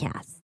your podcasts.